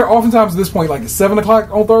 Movies premiere oftentimes at this point, like at 7 o'clock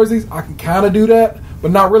on Thursdays, I can kinda do that, but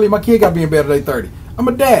not really. My kid gotta be in bed at 8:30. I'm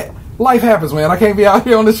a dad. Life happens, man. I can't be out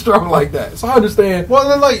here on this struggle like that. So I understand. Well,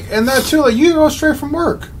 then, like, and that too, like, you go straight from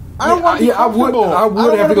work. I don't want to be comfortable. I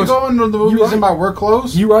would have to go into the movies in my work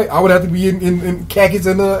clothes. You're right. I would have to be in khakis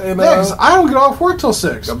and yeah, I don't get off work till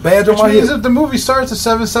 6. A badge on my head. Which means if the movie starts at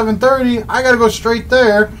 7:30, I got to go straight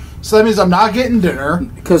there. So that means I'm not getting dinner.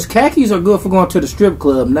 Because khakis are good for going to the strip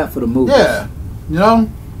club, not for the movies. Yeah, you know.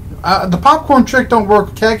 The popcorn trick don't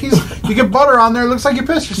work with khakis. You get butter on there, it looks like you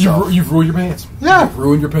pissed yourself. You've ruined your pants. Yeah. You've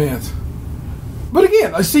ruined your pants. But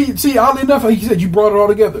again, see, oddly enough, like you said, you brought it all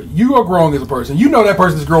together. You are growing as a person. You know that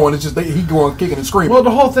person's growing. It's just he's going kicking and screaming. Well,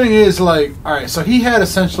 the whole thing is like, all right, so he had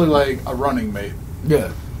essentially like a running mate.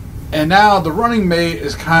 Yeah. And now the running mate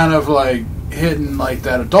is kind of like hitting like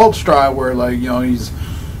that adult stride where, like, you know, he's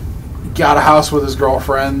got a house with his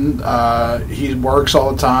girlfriend. He works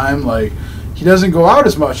all the time. Like, he doesn't go out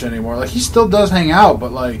as much anymore. Like, he still does hang out,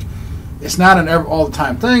 but like it's not an all the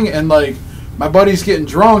time thing. And like my buddy's getting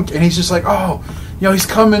drunk, and he's just like, oh, you know, he's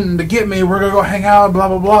coming to get me. We're gonna go hang out, blah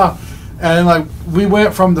blah blah. And like we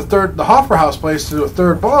went from the Hoffer House place to a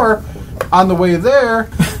third bar. On the way there,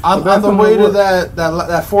 on the way to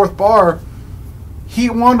that fourth bar,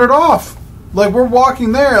 he wandered off. Like, we're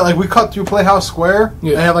walking there, like we cut through Playhouse Square.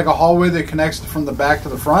 Yeah. They have like a hallway that connects from the back to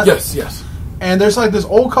the front. Yes. And there's like this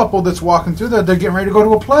old couple that's walking through there. They're getting ready to go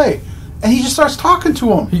to a play. And he just starts talking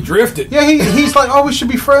to him. He drifted. Yeah, he's like, oh, we should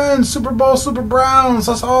be friends. Super Bowl, Super Browns.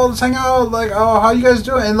 Let's hang out. Like, oh, how you guys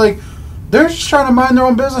doing? And like, they're just trying to mind their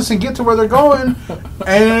own business and get to where they're going,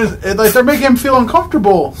 and like they're making him feel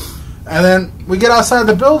uncomfortable. And then we get outside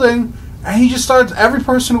the building, and he just starts. Every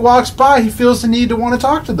person who walks by, he feels the need to want to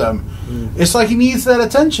talk to them. It's like he needs that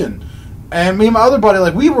attention. And me and my other buddy,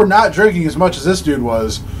 like, we were not drinking as much as this dude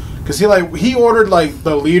was, because he ordered like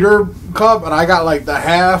the liter cup, and I got like the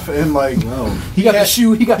half, and like He got the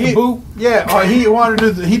shoe, he got the boot. Yeah, he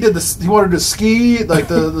wanted to ski, like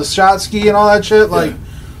the shot ski and all that shit, like.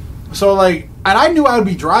 So, like, and I knew I would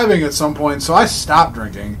be driving at some point, so I stopped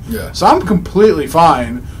drinking. Yeah. So I'm completely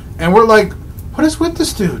fine. And we're like, what is with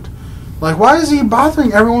this dude? Like, why is he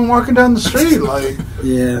bothering everyone walking down the street? Like,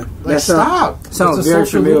 Yeah. like stop. Sounds It's a very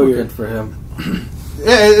social familiar. lubricant for him.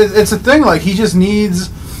 Yeah, it's a thing. Like, he just needs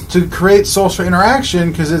to create social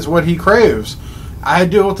interaction because it's what he craves. I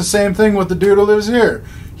deal with the same thing with the dude who lives here.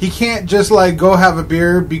 He can't just, like, go have a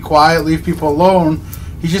beer, be quiet, leave people alone.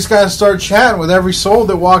 He just got to start chatting with every soul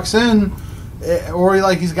that walks in, or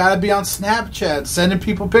he's got to be on Snapchat, sending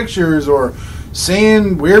people pictures, or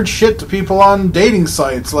saying weird shit to people on dating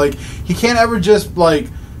sites. Like, he can't ever just, like,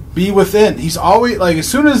 be within. He's always, like, as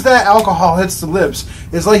soon as that alcohol hits the lips,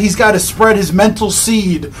 it's like he's got to spread his mental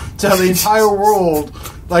seed to the entire world,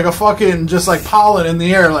 like a fucking, just like pollen in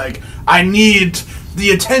the air. Like, I need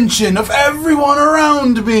the attention of everyone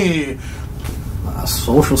around me.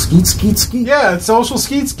 Social skeet. Yeah, it's social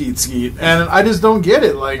skeet. And I just don't get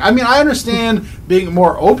it. Like, I mean, I understand being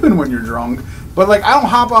more open when you're drunk, but, like, I don't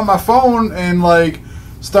hop on my phone and, like,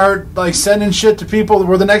 start, like, sending shit to people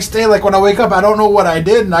where the next day, like, when I wake up, I don't know what I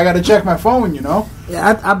did, and I got to check my phone, you know?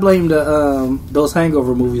 Yeah, I blame those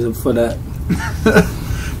hangover movies for that.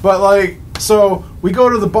 But, like, so we go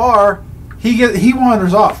to the bar, he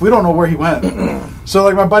wanders off. We don't know where he went. So,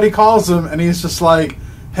 like, my buddy calls him, and he's just like,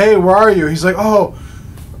 hey, where are you? He's like, oh,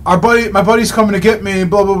 my buddy's coming to get me,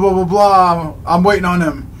 blah, blah, blah, blah, blah. I'm waiting on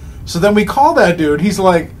him. So then we call that dude. He's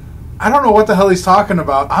like, I don't know what the hell he's talking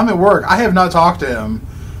about. I'm at work. I have not talked to him.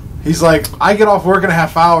 He's like, I get off work in a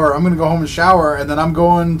half hour. I'm going to go home and shower, and then I'm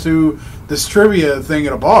going to this trivia thing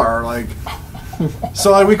at a bar. Like,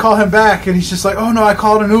 so like, we call him back, and he's just like, oh, no, I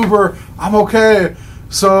called an Uber. I'm okay.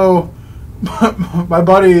 So my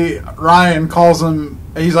buddy Ryan calls him,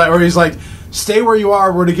 and he's like, stay where you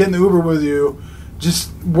are. We're to get in the Uber with you.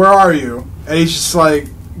 Just, where are you? And he's just like,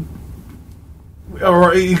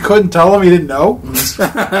 or he couldn't tell him. He didn't know.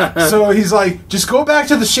 So he's like, just go back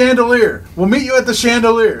to the Chandelier. We'll meet you at the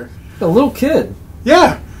Chandelier. A little kid.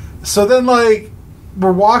 Yeah. So then, like,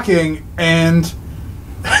 we're walking, and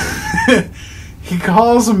he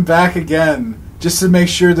calls him back again just to make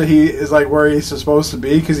sure that he is, like, where he's supposed to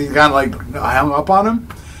be, because he kind of, like, hung up on him.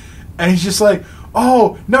 And he's just like,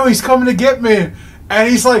 oh, no, he's coming to get me. And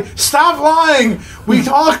he's like, stop lying. We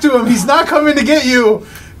talked to him. He's not coming to get you.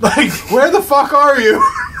 Like, where the fuck are you?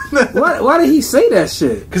 Why did he say that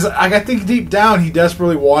shit? Because I think deep down he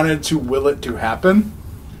desperately wanted to will it to happen.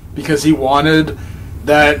 Because he wanted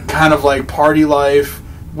that kind of, like, party life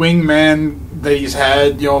wingman that he's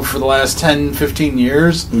had, you know, for the last 10, 15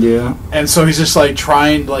 years. Yeah. And so he's just, like,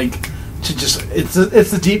 trying, like, to just... It's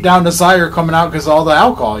the deep down desire coming out because of all the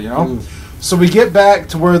alcohol, you know? So we get back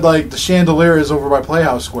to where, like, the Chandelier is over by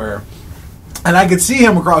Playhouse Square. And I could see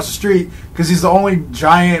him across the street because he's the only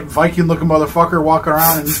giant Viking-looking motherfucker walking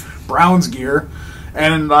around in Browns gear.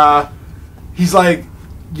 And he's, like,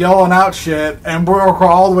 yelling out shit. And we're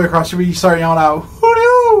all the way across the street. He started yelling out,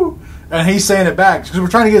 hoo-doo! And he's saying it back because we're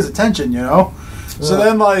trying to get his attention, you know? So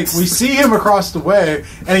then, like, we see him across the way.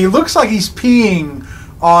 And he looks like he's peeing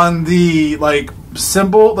on the, like,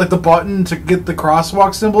 symbol, like the button to get the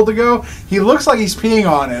crosswalk symbol to go. He looks like he's peeing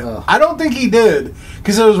on it. I don't think he did,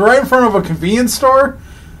 because it was right in front of a convenience store,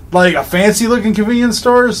 like a fancy looking convenience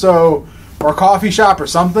store, or a coffee shop or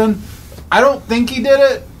something. I don't think he did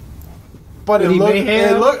it, but it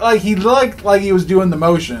looked like he was doing the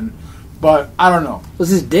motion, but I don't know. Was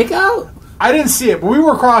his dick out? I didn't see it, but we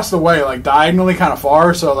were across the way, like diagonally kind of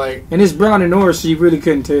far, so like... And it's brown and orange, so you really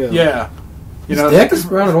couldn't tell. Yeah. You know, His dick is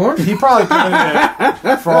brown and orange? He probably painted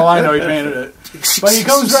it. For all I know, he painted it. But he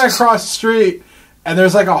comes back across the street, and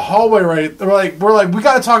there's like a hallway right. We're like, we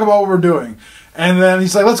got to talk about what we're doing. And then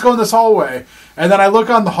he's like, let's go in this hallway. And then I look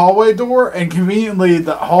on the hallway door, and conveniently,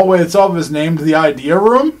 the hallway itself is named the idea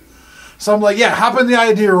room. So I'm like, yeah, hop in the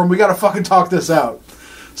idea room. We got to fucking talk this out.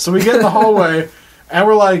 So we get in the hallway, and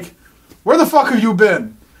we're like, where the fuck have you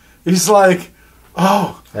been? He's like,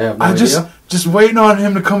 oh, I have no I'm idea. just waiting on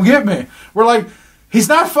him to come get me. We're like, he's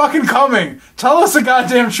not fucking coming. Tell us the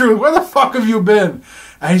goddamn truth. Where the fuck have you been?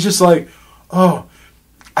 And he's just like, oh,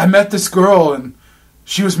 I met this girl and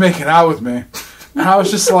she was making out with me. And I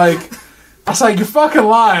was like, you're fucking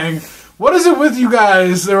lying. What is it with you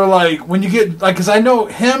guys? They're like, when you get, like, because I know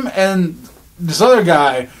him and this other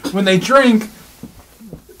guy, when they drink,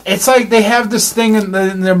 it's like they have this thing in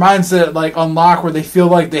their minds that, like, unlock where they feel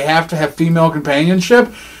like they have to have female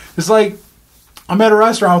companionship. It's like, I'm at a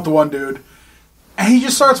restaurant with the one dude, and he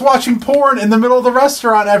just starts watching porn in the middle of the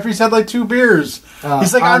restaurant after he's had, like, 2 beers.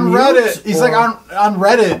 He's, like, on Reddit. He's, like, on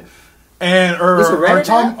Reddit. Or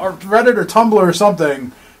Reddit or Tumblr or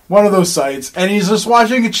something. One of those sites, and he's just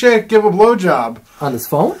watching a chick give a blowjob On his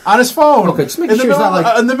phone? on his phone. Okay, just making sure it's not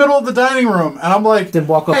like... in the middle of the dining room, and I'm like, Then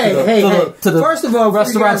walk up Hey, to the first of all,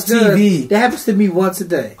 restaurant's before you guys TV. That happens to me once a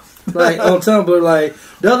day. Like on Tumblr, like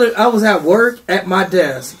I was at work at my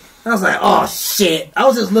desk. I was like, oh shit! I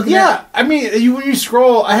was just looking at. I mean, when you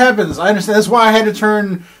scroll, it happens. I understand. That's why I had to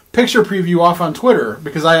turn picture preview off on Twitter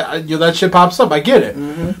because I that shit pops up. I get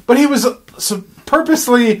it, but he was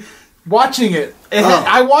purposely watching it.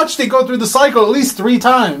 I watched it go through the cycle at least 3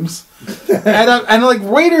 times, and like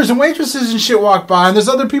waiters and waitresses and shit walk by, and there's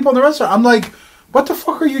other people in the restaurant. I'm like, what the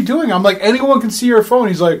fuck are you doing? I'm like, anyone can see your phone.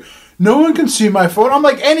 He's like, no one can see my phone. I'm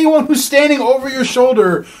like, anyone who's standing over your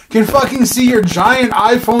shoulder can fucking see your giant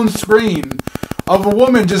iPhone screen of a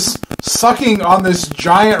woman just sucking on this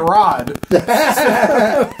giant rod.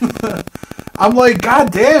 I'm like,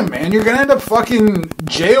 god damn, man, you're gonna end up fucking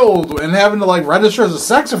jailed and having to, like, register as a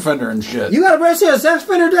sex offender and shit. You gotta register as a sex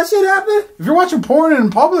offender? That shit happen? If you're watching porn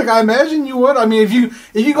in public, I imagine you would. I mean, if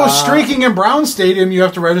you go streaking in Brown Stadium, you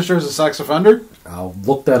have to register as a sex offender. I'll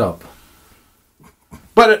look that up.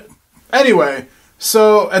 But anyway,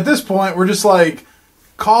 so at this point, we're just like,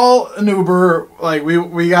 call an Uber. Like,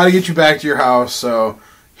 we got to get you back to your house. So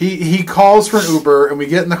he calls for an Uber, and we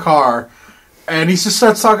get in the car. And he just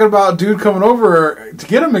starts talking about dude coming over to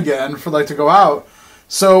get him again for, like, to go out.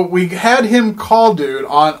 So we had him call dude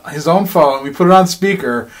on his own phone. We put it on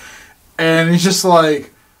speaker. And he's just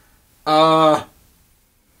like, I'm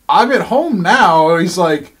at home now. He's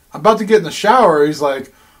like, I'm about to get in the shower. He's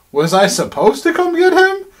like, was I supposed to come get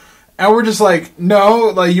him? And we're just like,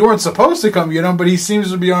 no, like, you weren't supposed to come get him. But he seems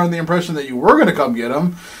to be under the impression that you were going to come get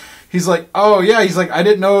him. He's like, oh, yeah. He's like, I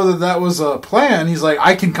didn't know that was a plan. He's like,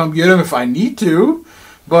 I can come get him if I need to.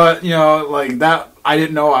 But, you know, like, that, I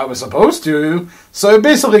didn't know I was supposed to. So it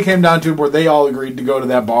basically came down to where they all agreed to go to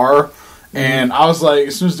that bar. And I was like,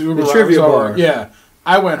 as soon as the Uber trivia was over, bar. yeah,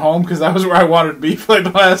 I went home because that was where I wanted to be for, like,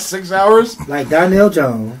 the last 6 hours. Like Donnell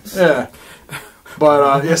Jones. Yeah.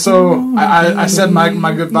 But, yeah, so I said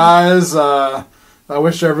my goodbyes. I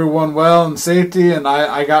wished everyone well and safety. And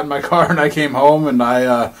I got in my car and I came home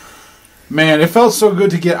and man, it felt so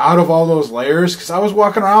good to get out of all those layers because I was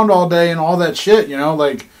walking around all day and all that shit, you know,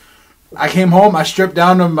 like, I came home, I stripped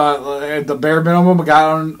down to the bare minimum, I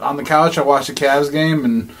got on the couch, I watched the Cavs game,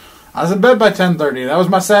 and I was in bed by 10:30. That was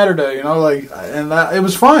my Saturday, you know, like, and it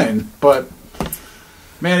was fine, but,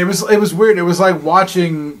 man, it was weird. It was like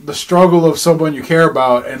watching the struggle of someone you care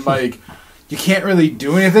about, and, like, you can't really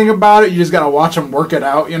do anything about it, you just gotta watch them work it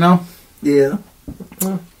out, you know? Yeah.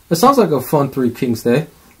 It sounds like a fun Three Kings Day.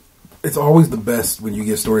 It's always the best when you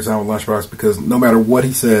get story time with Lunchbox because no matter what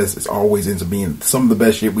he says, it always ends up being some of the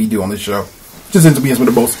best shit we do on this show. Just ends up being some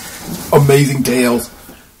of the most amazing tales.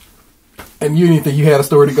 And you didn't think you had a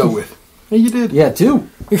story to go with. And you did. Yeah, 2. Man,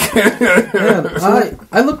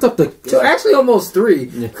 I looked up the... So actually almost 3.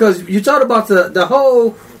 Because you talked about the whole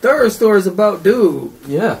third story is about dude.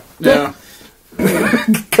 Yeah. Yeah.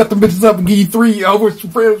 Cut the bitches up and give you 3 over,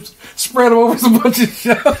 spread them over some bunch of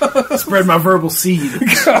shit. Spread my verbal seed.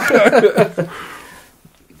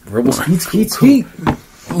 Verbal skeet.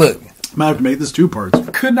 Look. Might have to make this 2 parts.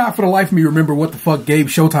 Could not for the life of me remember what the fuck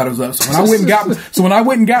Gabe's show title was up. So when I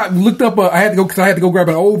went and looked up, I had to go grab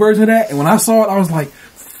an old version of that. And when I saw it, I was like,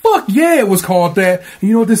 fuck yeah, it was called that. And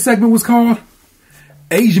you know what this segment was called?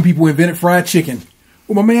 Asian people invented fried chicken.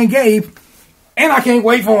 With my man Gabe. And I can't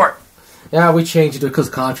wait for it. Yeah, we changed it because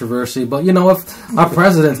of controversy. But, you know, if our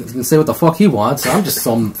president can say what the fuck he wants, I'm just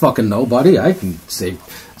some fucking nobody. I can say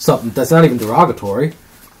something that's not even derogatory.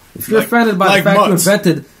 If you're offended by the fact you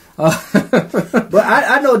invented... But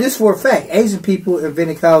I know this for a fact. Asian people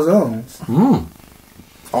invented calzones.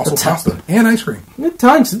 Also pasta. And ice cream. At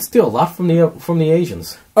times, it's still a lot from the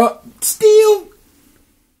Asians. Steal?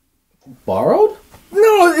 Borrowed?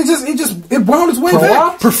 No, it wound its way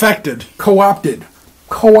back. Perfected. Co-opted.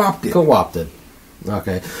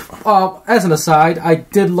 Okay. As an aside, I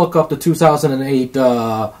did look up the 2008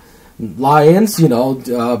 Lions, you know,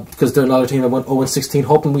 because they're another team that went 0-16,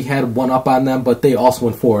 hoping we had one up on them, but they also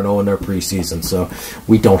went 4-0 in their preseason, so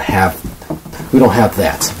we don't have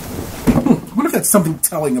that. I wonder if that's something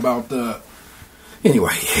telling about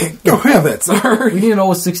Anyway, go have that, sir. We need an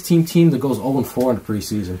 0-16 team that goes 0-4 in the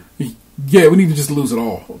preseason. Yeah, we need to just lose it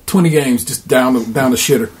all. 20 games, just down the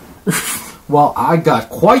shitter. Well, I got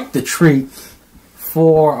quite the treat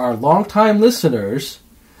for our long-time listeners,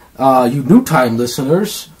 you new-time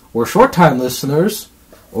listeners, or short-time listeners,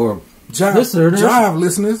 or listeners. Jive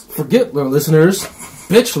listeners. Forget listeners.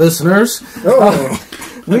 Bitch listeners.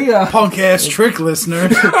 We Punk ass trick listener.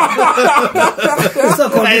 suck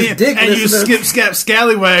on this dick and you listeners. skip scap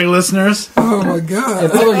scallywag listeners. Oh my god.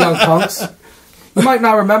 And other young punks. You might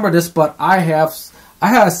not remember this, but I had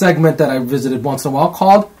a segment that I visited once in a while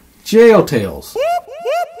called Jail Tales.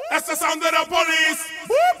 That's the sound of the police.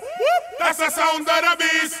 That's the sound of the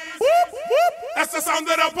beast. That's the sound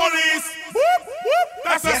of the police.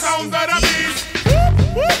 That's the sound of the beast.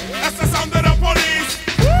 That's the sound of the police.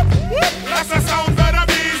 That's the sound of the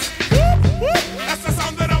beast. That's the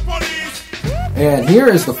sound of the police. And here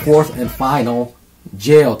is the fourth and final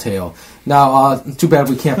Jail Tale. Now, too bad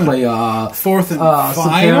we can't play Fourth and some KRS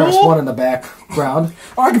final. One in the background.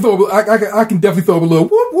 I can definitely throw up a little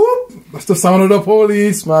whoop whoop. That's the sound of the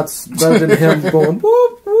police. That's better than him going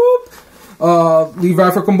whoop whoop. Leave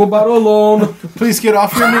African Bobado alone. Please get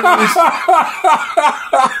off your knees.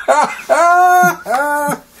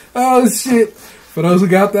 Oh shit. For those who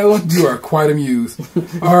got that one, you are quite amused.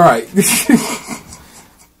 All right.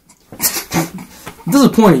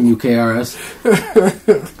 Disappointing you, KRS.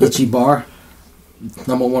 Itchy Bar.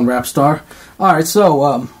 #1 rap star. Alright,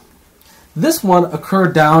 so this one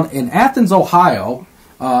occurred down in Athens, Ohio,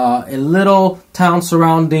 a little town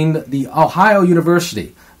surrounding the Ohio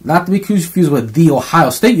University. Not to be confused with the Ohio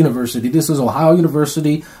State University. This is Ohio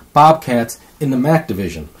University Bobcats in the MAC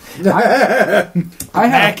division. I had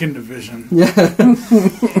Mackin division.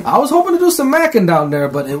 I was hoping to do some macking down there,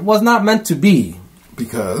 but it was not meant to be.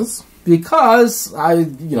 Because I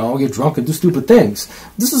get drunk and do stupid things.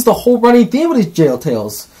 This is the whole running theme of these jail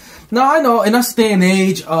tales. Now, I know in this day and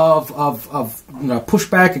age of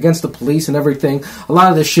pushback against the police and everything, a lot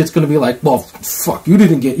of this shit's going to be like, well, fuck, you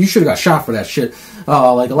should have got shot for that shit,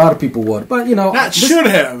 like a lot of people would. But, Should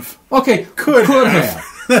have. Okay, could have.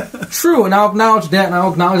 True, and I'll acknowledge that, and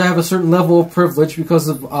I'll acknowledge I have a certain level of privilege because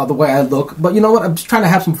of the way I look. But you know what? I'm just trying to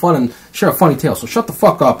have some fun and share a funny tale, so shut the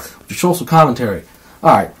fuck up with your social commentary.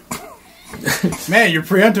 All right. Man, you're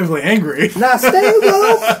preemptively angry. Now stay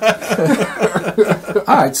low.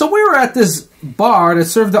 All right, so we were at this bar that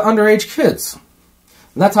served the underage kids.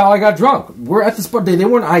 And that's how I got drunk. We're at this bar. They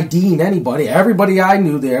weren't IDing anybody. Everybody I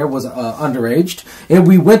knew there was underaged. And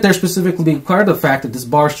we went there specifically because of the fact that this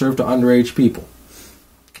bar served to underage people.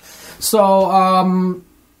 So,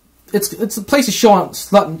 it's a place is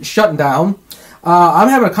shutting down. I'm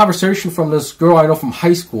having a conversation from this girl I know from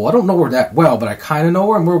high school. I don't know her that well, but I kind of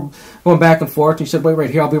know her, and we're going back and forth. And she said, wait right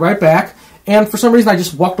here, I'll be right back. And for some reason, I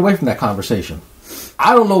just walked away from that conversation.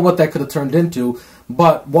 I don't know what that could have turned into,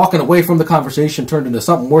 but walking away from the conversation turned into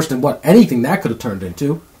something worse than what anything that could have turned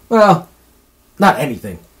into. Well, not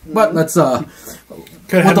anything. But let's, Could have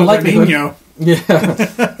the had likelihood- Nino. Yeah.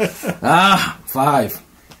 5.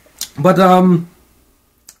 But,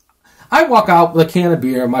 I walk out with a can of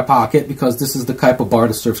beer in my pocket because this is the type of bar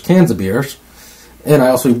that serves cans of beers. And I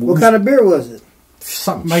also... What kind of beer was it?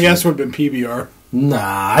 Something My shit. guess would have been PBR.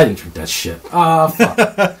 Nah, I didn't drink that shit. Fuck.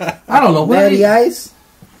 I don't know. Natty Ice?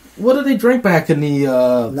 What did they drink back in the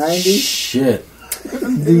 90s? Shit.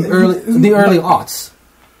 The early aughts.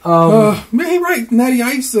 man, right, Natty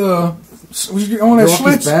Ice, was you on that Milwaukee's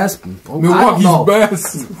Schlitz? best. Milwaukee's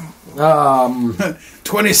best.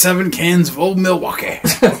 27 cans of old Milwaukee.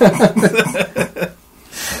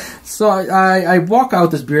 So I walk out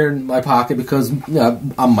with this beer in my pocket because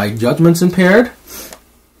my judgment's impaired.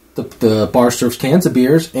 The bar serves cans of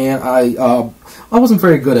beers, and I wasn't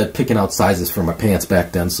very good at picking out sizes for my pants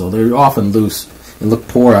back then, so they're often loose and look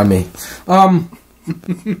poor on me. And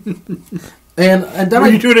then Were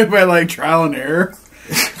you doing it by like trial and error?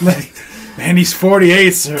 Like, man, he's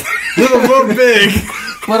 48, so a little big.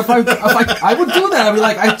 But if I would do that, I'd be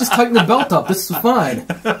like, I just tighten the belt up. This is fine.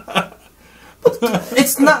 But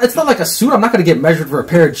it's not like a suit. I'm not going to get measured for a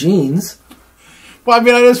pair of jeans. Well, I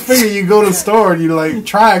mean, I just figure you go to the store and you like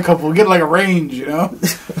try a couple, get like a range, you know?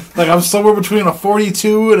 Like I'm somewhere between a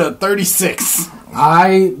 42 and a 36.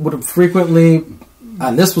 I would have frequently,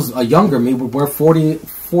 and this was a younger me, would wear 40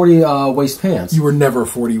 waist pants. You were never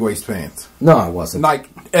 40 waist pants. No, I wasn't. Like,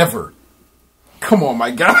 ever. Come on,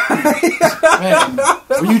 my guy. Man,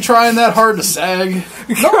 were you trying that hard to sag?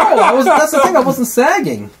 No, that's the thing. I wasn't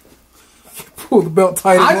sagging. Pull the belt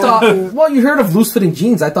tight. I thought, well, you heard of loose-fitting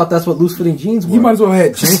jeans. I thought that's what loose-fitting jeans were. You might as well have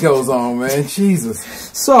had Jinkos on, man. Jesus.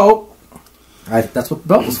 So, that's what the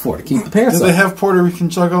belt was for, to keep the pants Do up. they have Puerto Rican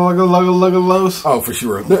chugga-lugga-lugga-lugga-los? Oh, for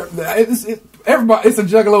sure. Everybody, it's a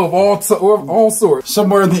juggalo of all sorts.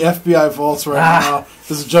 Somewhere in the FBI vaults right now,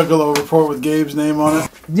 there's a Juggalo report with Gabe's name on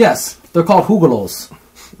it. Yes, they're called Jugalos.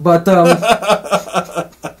 But,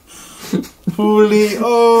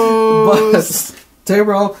 Julios.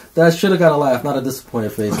 Tay-Ro, that should have got a laugh, not a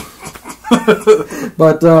disappointed face.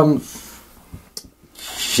 But,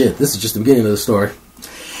 shit, this is just the beginning of the story.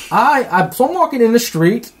 So I'm walking in the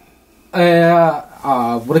street with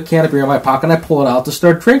a can of beer in my pocket, and I pull it out to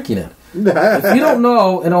start drinking it. If you don't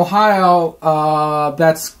know, in Ohio,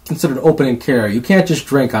 that's considered open and carry. You can't just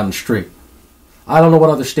drink on the street. I don't know what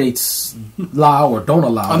other states allow or don't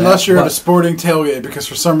allow. Unless you're at a sporting tailgate, because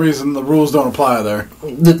for some reason the rules don't apply there.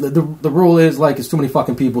 The rule is, like, it's too many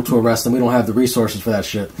fucking people to arrest, and we don't have the resources for that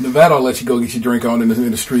shit. Nevada will let you go get your drink on in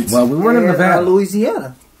the streets. Well, we weren't in Nevada.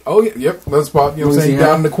 Louisiana. Oh, yeah, yep. That's about, you know what I'm saying,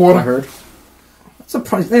 down in the quarter. I heard. It's a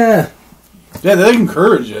price. Yeah, they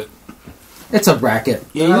encourage it. It's a racket.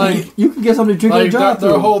 Yeah, you can get something to drink like your job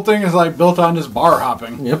the whole thing is like built on just bar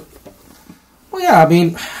hopping. Yep. Well, yeah,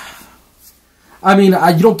 I mean,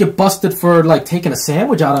 you don't get busted for, like, taking a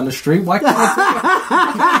sandwich out on the street. Why can't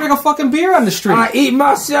I drink a fucking beer on the street? I eat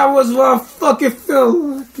my sandwich while I fucking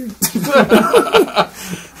feel.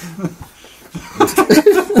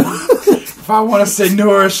 If I want to say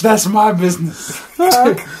nourish, that's my business. This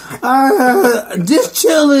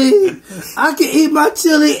chili, I can eat my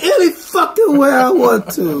chili any fucking way I want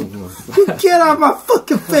to. You get out my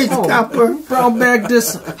fucking face, copper. Brown bag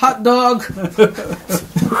this hot dog.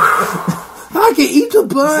 I can eat the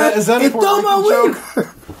bun Is that a and throw my Puerto Rican wing. joke?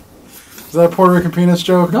 Is that a Puerto Rican penis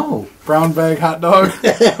joke? No. Brown bag hot dog?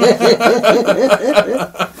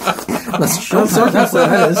 That's sure that's what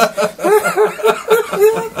that is.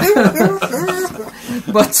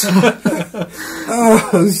 But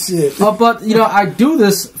Oh, shit. but you know, I do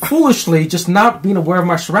this foolishly, just not being aware of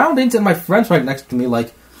my surroundings, and my friend's right next to me,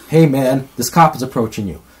 like, "Hey, man, this cop is approaching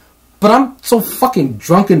you." But I'm so fucking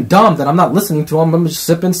drunk and dumb that I'm not listening to him. I'm just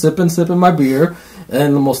sipping my beer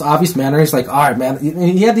in the most obvious manner. He's like, "All right, man."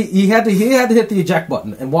 He had to hit the eject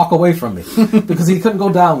button and walk away from me because he couldn't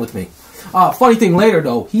go down with me. Funny thing later,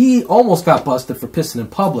 though, he almost got busted for pissing in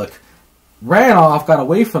public. Ran off, got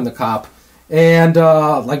away from the cop, and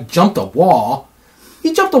like jumped a wall.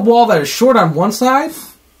 He jumped a wall that is short on one side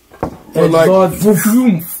and like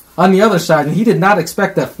on the other side, and he did not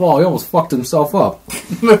expect that fall. He almost fucked himself up.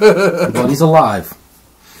 But he's alive.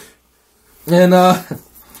 And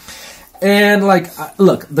like,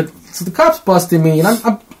 look, the cops busted me, and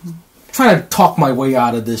I'm trying to talk my way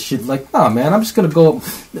out of this shit. Like, nah, man, I'm just gonna go.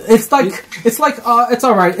 It's all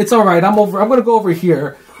right. I'm gonna go over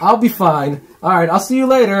here. I'll be fine. All right, I'll see you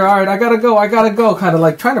later. All right, I gotta go. Kind of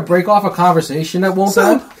like trying to break off a conversation that won't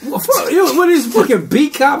end. What are these fucking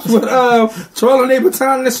beat cops with trolling their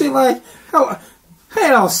baton and shit like,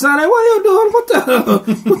 "Hello, Sonny, what are you doing? What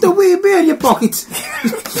the weed beer in your pockets?"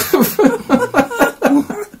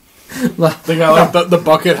 They got like the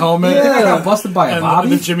bucket helmet. Yeah, I got busted by a and Bobby.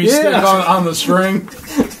 the Jimmy stick on the string.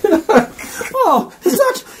 Oh,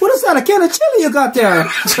 what is that? A can of chili you got there?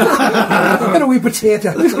 And a wee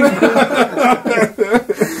potato.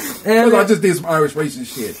 And I just did some Irish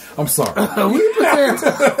racist shit. I'm sorry. A wee potato.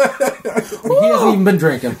 he hasn't even been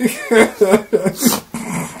drinking.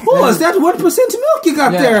 Oh, is that 1% milk you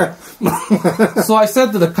got there? So I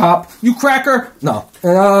said to the cop, "You cracker." No.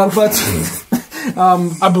 But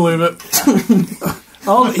I believe it.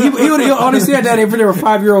 He would only said that if there were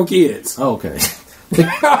 5-year-old kids. okay.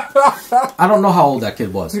 I don't know how old that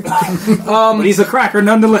kid was. But he's a cracker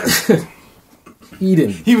nonetheless. He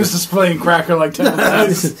didn't. He was displaying cracker like 10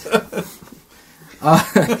 times.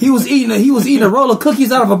 He was eating a roll of cookies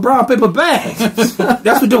out of a brown paper bag.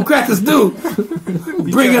 That's what them crackers do.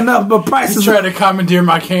 Bringing up the prices. He's trying to commandeer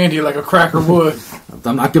my candy like a cracker would.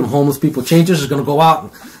 I'm not giving homeless people changes. Just going to go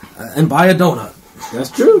out and buy a donut. That's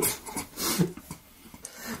true.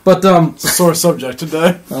 But It's a sore subject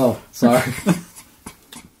today. oh, sorry.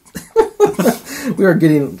 We are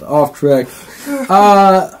getting off track.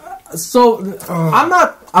 So I'm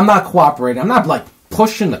not cooperating. I'm not like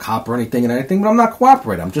pushing the cop or anything, but I'm not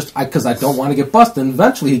cooperating. I'm just because I don't want to get busted. And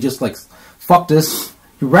eventually, he just like, fuck this.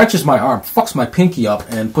 He wrenches my arm, fucks my pinky up,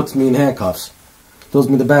 and puts me in handcuffs. Throws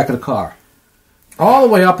me in the back of the car, all the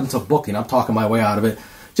way up until booking. I'm talking my way out of it.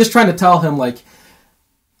 Just trying to tell him, like,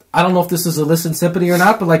 I don't know if this is illicit sympathy or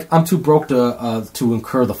not, but like, I'm too broke to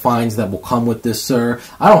incur the fines that will come with this, sir.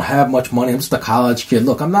 I don't have much money. I'm just a college kid.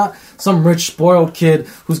 Look, I'm not some rich, spoiled kid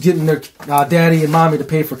who's getting their daddy and mommy to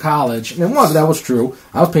pay for college. And that was true.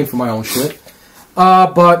 I was paying for my own shit.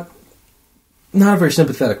 But not a very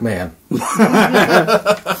sympathetic man.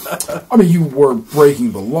 I mean, you were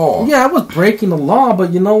breaking the law. Yeah, I was breaking the law,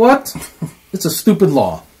 but you know what? It's a stupid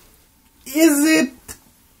law. Is it?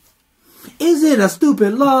 Is it a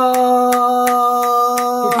stupid law?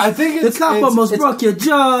 I think the cop almost broke your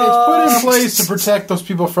jaw. It's put in place to protect those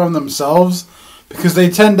people from themselves because they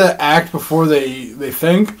tend to act before they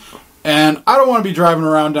think. And I don't want to be driving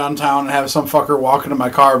around downtown and have some fucker walk into my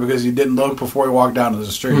car because he didn't look before he walked down to the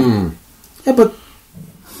street. Yeah, but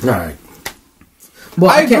all right. Well,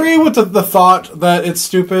 I agree with the thought that it's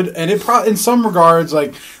stupid, and it in some regards,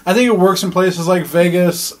 like I think it works in places like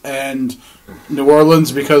Vegas and New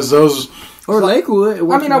Orleans because those or Lakewood.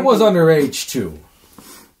 I mean, I was underage too.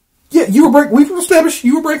 Yeah, we can establish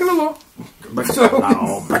you were breaking the law.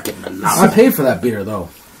 Breaking the law. I paid for that beer though.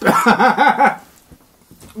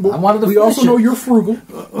 Well, I wanted to. We also know you're frugal.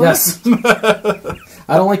 Yes.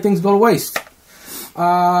 I don't like things go to waste.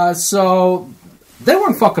 So they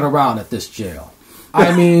weren't fucking around at this jail.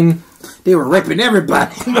 I mean, they were raping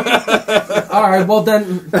everybody. All right, well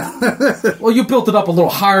then, you built it up a little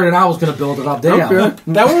higher than I was going to build it up. Damn, okay.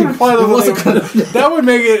 That would imply that would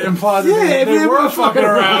make it imply that they were fucking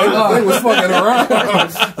around. They was fucking around.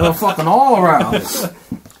 They were fucking all around.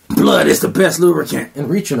 Blood is the best lubricant. And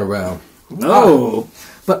reaching around. No.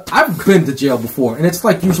 But I've been to jail before, and it's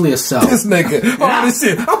like usually a cell. This nigga. Oh, this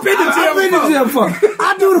shit. I've been to jail before.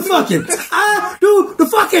 I do the fucking. I do the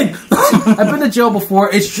fucking. I've been to jail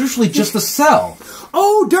before. It's usually just a cell.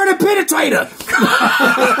 Oh, dirty penetrator.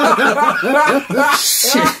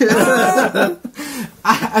 Shit.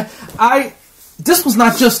 This was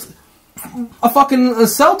not just a fucking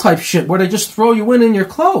cell type shit where they just throw you in your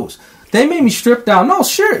clothes. They made me strip down. No,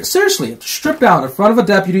 seriously. Strip down in front of a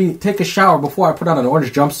deputy, take a shower before I put on an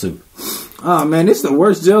orange jumpsuit. Oh, man, this is the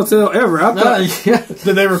worst jail cell ever. I thought, yeah.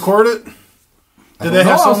 Did they record it? Did they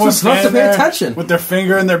have someone stand there with their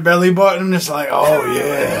finger in their belly button just like, oh,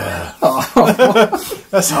 yeah.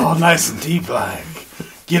 That's all nice and deep like.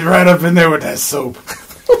 Get right up in there with that soap.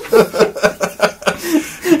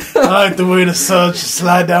 I like the way the sun should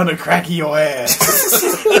slide down the crack of your ass.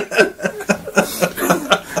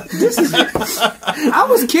 I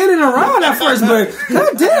was kidding around at first, but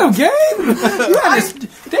goddamn, Gabe,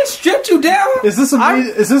 they stripped you down. Is this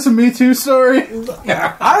a Me Too story?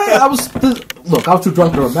 I was too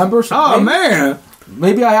drunk to remember. So man,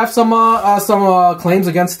 maybe I have some claims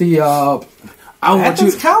against the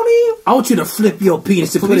Athens County. I want you to flip your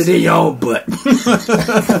penis and put it in your own butt.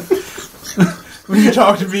 When you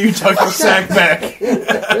talk to me, you tuck your sack back.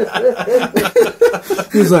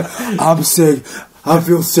 He's like, I'm sick. I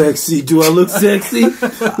feel sexy. Do I look sexy? What's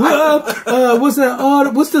that?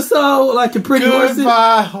 Oh, what's the song? Like your pretty horses?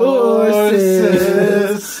 Goodbye,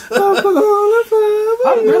 horses.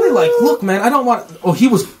 I'm really like, look, man, I don't want. Oh,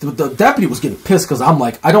 the deputy was getting pissed because I'm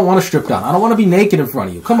like, I don't want to strip down. I don't want to be naked in front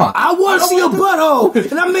of you. Come on. I want to see your butthole,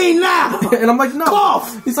 and I mean now. And I'm like, no.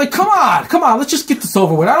 Cough. He's like, come on, let's just get this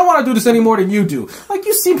over with. I don't want to do this any more than you do. Like,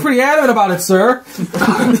 you seem pretty adamant about it, sir.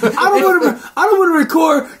 I don't want to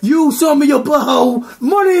record you showing me your butthole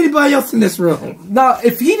more than anybody else in this room. Now,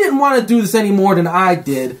 if he didn't want to do this any more than I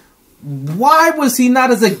did, why was he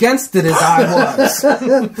not as against it as I was?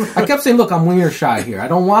 I kept saying, look, I'm wiener shy here. I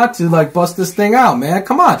don't want to, bust this thing out, man.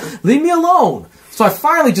 Come on. Leave me alone. So I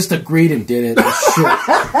finally just agreed and did it. And shit.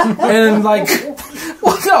 And,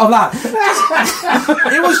 well, no, I'm not.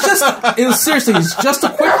 It was seriously, it's just a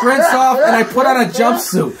quick rinse off, and I put on a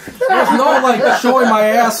jumpsuit. There's no, showing my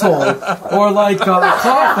asshole or,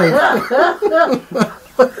 coughing.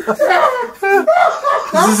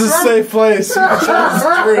 This is a safe place. You can tell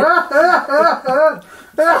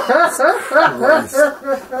it's the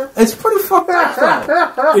truth. It's pretty fucked up,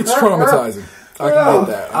 though. It's traumatizing. I can get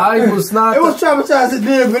that. I was not. It was traumatizing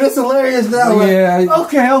then, but it's hilarious now. Yeah.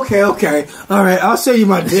 Okay. All right, I'll show you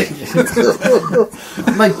my dick.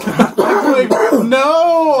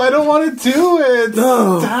 No, I don't want to do it.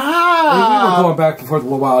 No. Stop. We were going back and forth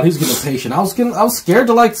for a while. He was getting impatient. I was scared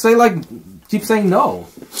to keep saying no.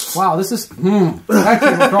 Wow, this is that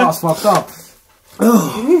came across fucked up.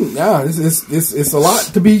 Yeah, it's a lot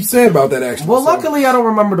to be said about that, actually. Well, luckily, I don't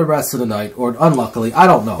remember the rest of the night, or unluckily, I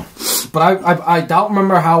don't know. But I don't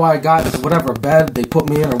remember how I got whatever bed they put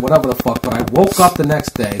me in or whatever the fuck. But I woke up the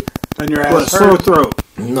next day. And your ass sore throat.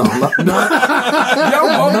 No, Yo,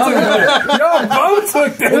 Bo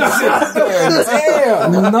took that shit.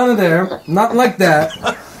 Damn. None of there. Not like that.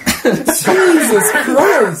 Jesus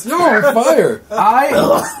Christ. You're on fire.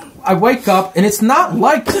 I wake up, and it's not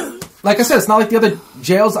like I said, it's not like the other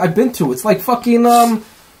jails I've been to. It's like fucking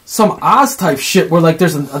some Oz type shit where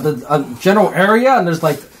there's a general area and there's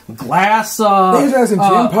like glass. They had some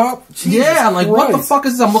gym pop. Yeah, I'm like, what the fuck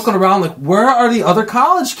is this? I'm looking around, like, where are the other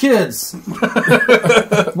college kids?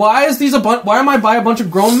 Why am I by a bunch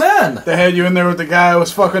of grown men? They had you in there with the guy who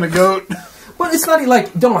was fucking a goat. But it's not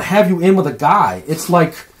like they don't have you in with a guy. It's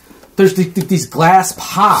like there's these glass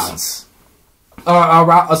pods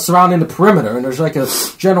surrounding the perimeter, and there's like a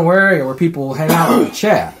general area where people hang out and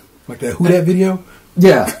chat. Like that Who Dat video?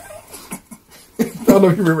 Yeah. I don't know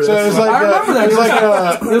if you remember that. So it was like I remember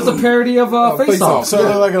that. It was a parody of Face Off. So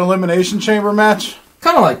they're like an elimination chamber match?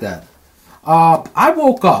 Kind of like that. I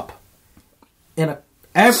woke up, and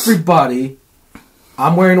everybody,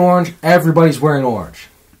 I'm wearing orange, everybody's wearing orange.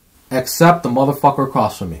 Except the motherfucker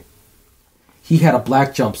across from me. He had a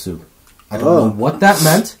black jumpsuit. I don't know what that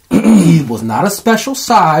meant. He was not a special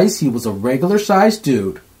size. He was a regular sized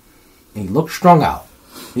dude. And he looked strung out.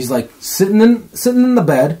 He's like sitting in the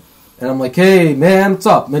bed. And I'm like, hey, man, what's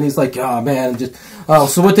up? And he's like, oh, man,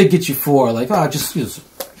 so what they get you for? Like, just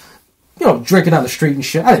drinking on the street and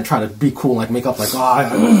shit. I didn't try to be cool and like make up like, I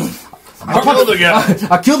killed the guy.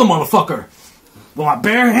 I killed the motherfucker. With my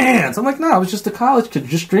bare hands. I'm like, no, I was just a college kid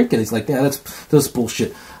just drinking. He's like, yeah, that's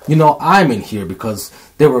bullshit. I'm in here because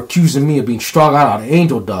they were accusing me of being strung out on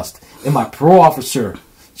angel dust. And my parole officer,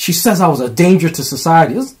 she says I was a danger to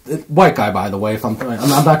society. This is a white guy, by the way, if I'm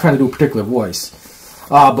not trying to do a particular voice.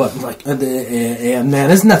 But like, and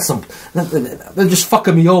man, isn't that they're just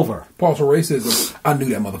fucking me over. Pause for racism. I knew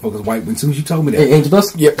that mother was white as soon as you told me that. Hey, angel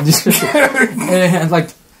dust? Yep. And like,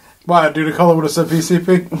 why, dude, the color would have said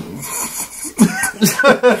PCP? You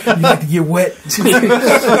like to get wet.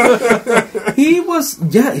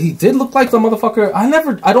 He did look like the motherfucker.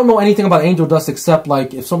 I don't know anything about angel dust except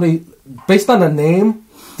like if somebody, based on the name,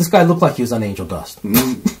 this guy looked like he was on angel dust.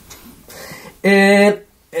 And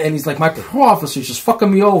he's like, my parole officer's just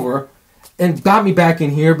fucking me over and got me back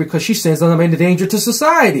in here because she says that I'm in danger to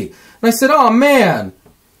society. And I said, oh man,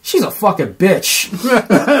 she's a fucking bitch.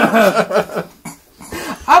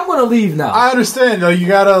 I'm gonna leave now. I understand. You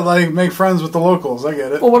gotta like make friends with the locals. I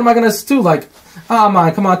get it. Well, what am I gonna do? Like,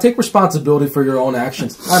 man, come on, take responsibility for your own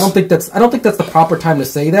actions. I don't think that's the proper time to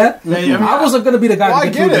say that. Yeah, I wasn't gonna be the guy. Well, I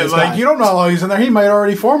get it. Like, you don't know how long he's in there. He might have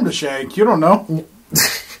already formed a shank. You don't know.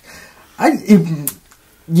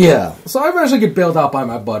 Yeah. So I eventually get bailed out by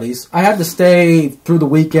my buddies. I had to stay through the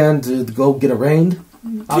weekend to go get arraigned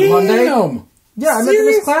on Monday. Yeah, I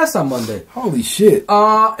missed class on Monday. Holy shit.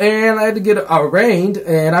 And I had to get arraigned,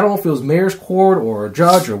 and I don't know if it was mayor's court or a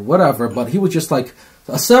judge or whatever, but he was just like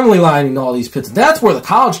assembly lining all these pits. That's where the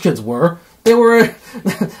college kids were. They were.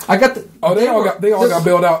 They all got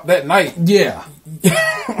bailed out that night. Yeah.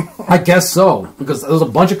 I guess so, because there was a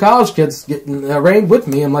bunch of college kids getting arraigned with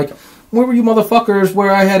me. I'm like, where were you motherfuckers where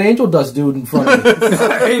I had Angel Dust Dude in front of me?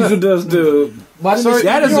 Angel Dust Dude. Why didn't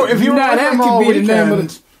if you were not that could be the name of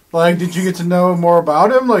the... Like, did you get to know more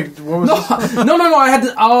about him? Like, what was No, I had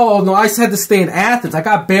to... Oh, no, I had to stay in Athens. I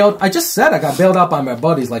got bailed... I just said I got bailed out by my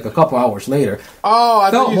buddies like a couple hours later. Oh,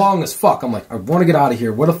 I felt long as fuck. I'm like, I want to get out of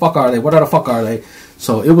here. Where the fuck are they? Where the fuck are they?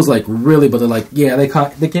 So it was like really... But they're like, yeah, they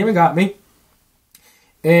came and got me.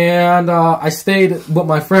 And I stayed with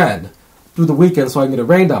my friend through the weekend so I can get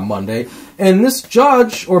arraigned on Monday. And this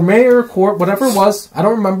judge or mayor, court, whatever it was, I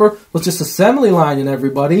don't remember, was just assembly lining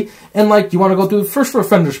everybody. And like, you want to go through the first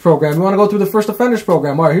offenders program. You want to go through the first offenders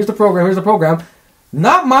program. All right, here's the program.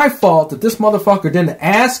 Not my fault that this motherfucker didn't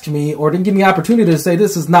ask me or didn't give me the opportunity to say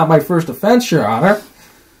this is not my first offense, Your Honor.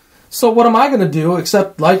 So what am I going to do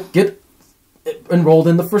except like get enrolled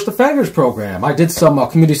in the first offenders program? I did some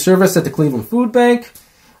community service at the Cleveland Food Bank.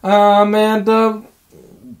 And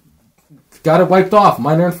got it wiped off.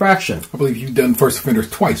 Minor infraction. I believe you've done first offenders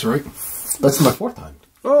twice, right? That's my fourth time.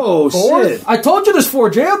 Oh, shit. I told you there's 4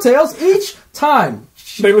 jail tales each time.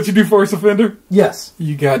 They let you do first offender? Yes.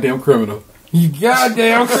 You goddamn criminal. You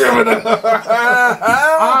goddamn criminal.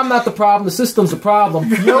 I'm not the problem. The system's the problem.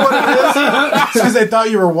 You know what it is? It's because they thought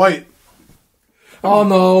you were white. Oh,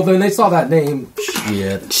 no. Then they saw that name.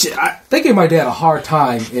 Shit. They gave my dad a hard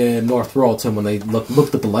time in North Royalton when they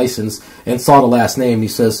looked at the license and saw the last name. He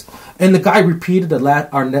says, and the guy repeated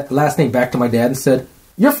our last name back to my dad and said,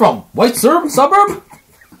 "You're from White Suburb?"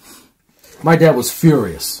 My dad was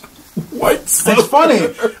furious. White Suburb. It's funny.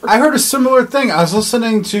 I heard a similar thing. I was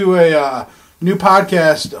listening to a new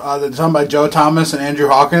podcast that's done by Joe Thomas and Andrew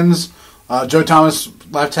Hawkins. Joe Thomas,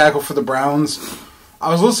 left tackle for the Browns. I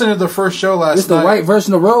was listening to the first show last night. It's the white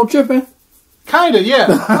version of road tripping? Kind of,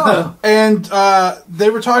 yeah. And they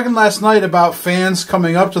were talking last night about fans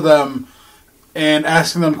coming up to them and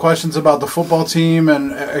asking them questions about the football team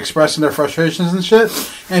and expressing their frustrations and shit.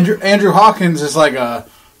 Andrew Hawkins is like a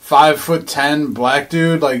 5'10" black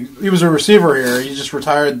dude. Like, he was a receiver here. He just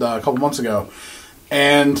retired a couple months ago,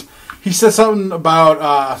 and he said something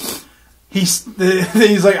about he's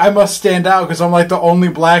like, I must stand out because I'm like the only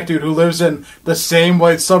black dude who lives in the same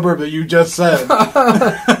white suburb that you just said.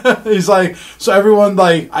 He's like, so everyone,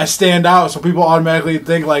 like, I stand out, so people automatically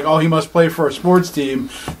think like, oh, he must play for a sports team.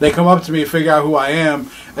 They come up to me, figure out who I am,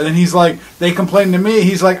 and then he's like, they complain to me.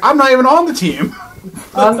 He's like, I'm not even on the team.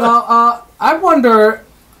 I wonder.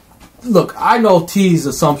 Look, I know T's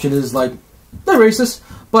assumption is like they're racist,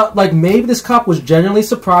 but like maybe this cop was genuinely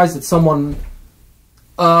surprised that someone,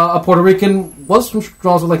 a Puerto Rican, was from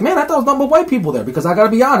Charles. Was like, man, I thought it was nothing but white people there. Because I got to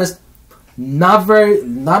be honest, not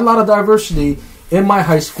a lot of diversity in my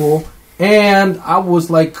high school, and I was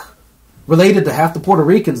like related to half the Puerto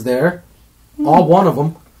Ricans there, all one of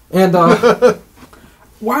them, and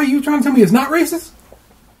Why are you trying to tell me it's not racist?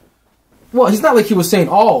 well, he's not like he was saying,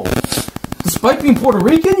 oh, despite being Puerto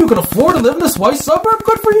Rican, you can afford to live in this white suburb?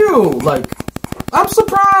 Good for you. Like, I'm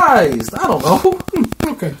surprised. I don't know.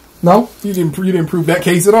 Okay. No? You didn't prove that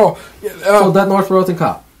case at all. So that North Royalton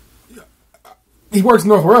cop. He works in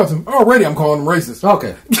North Royalton. Already I'm calling him racist.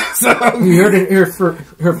 Okay. You heard it here,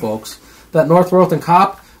 folks. That North Royalton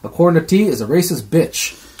cop, according to T, is a racist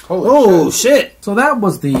bitch. Oh, shit. So that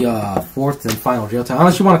was the fourth and final jail time.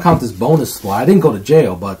 Unless you want to count this bonus slide. I didn't go to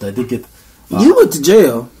jail, but I did get... You went to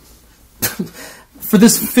jail. For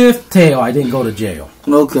this fifth tale, I didn't go to jail.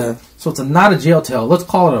 Okay. So it's not a jail tale. Let's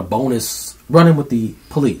call it a bonus running with the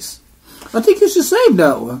police. I think you should save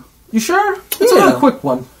that one. You sure? It's Yeah. a quick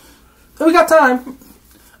one. We got time.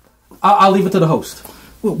 I'll leave it to the host.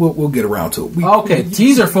 We'll get around to it. Okay,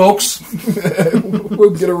 teaser, folks.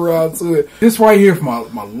 We'll get around to it. This right here for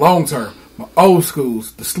my long term, my old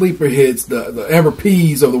schools, the sleeper hits, the Amber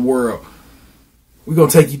P's of the world. We're going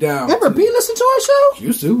to take you down. Amber P listen to our show? She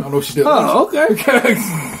used to. I don't know if she did. Oh, okay.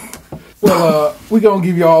 Well, we're going to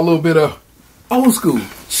give y'all a little bit of old school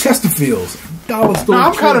Chesterfield's dollar store.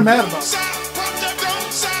 I'm kind of mad about it.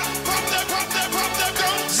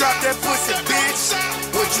 Drop that pussy, bitch.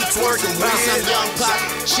 What you twerking with? Young pop,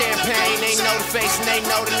 champagne, they know the face and they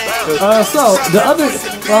know the name. So, the other,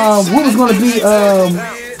 what was going to be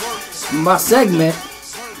my segment,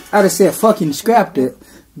 I just said fucking scrapped it,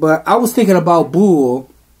 but I was thinking about Bull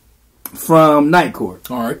from Night Court.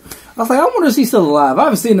 All right. I was like, I wonder if he's still alive. I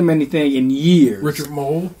haven't seen him anything in years. Richard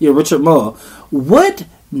Mole. Yeah, Richard Mole. What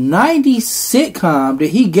 90s sitcom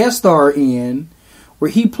did he guest star in where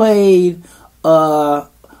he played a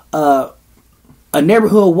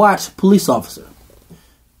neighborhood watch police officer?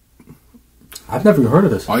 I've never even heard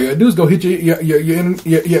of this. All you gotta do is go hit your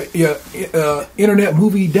internet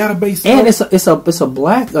movie database. And it's a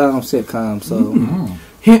black sitcom, so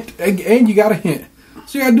Hint, and you got a hint.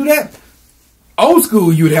 So you gotta do that. Old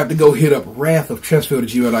school, you would have to go hit up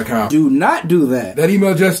wrathofchesterfield@gmail.com. do not do that. That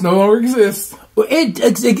email address no longer exists. Well, it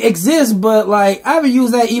exists, but like I haven't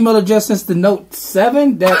used that email address since the Note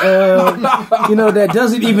 7. That that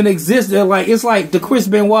doesn't even exist. They're like it's like the Chris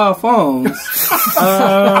Benoit phones. It's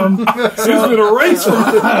been erased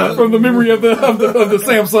from the memory of the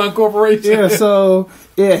Samsung Corporation. Yeah, so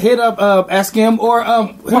hit up SKiM or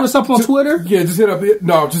hit us up on Twitter. Yeah, just hit up.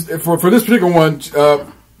 No, just for this particular one,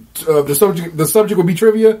 the subject will be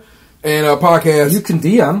trivia and podcast. You can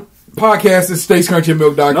DM. Podcast is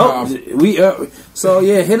stacecrunchyandmilk.com. Nope.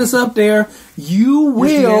 Hit us up there. You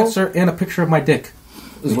Here's the will answer and a picture of my dick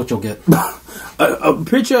is what you'll get. a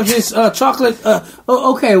picture of his chocolate.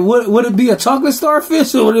 Okay, would it be a chocolate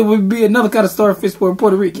starfish or would it be another kind of starfish for a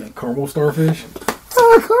Puerto Rican? Caramel starfish.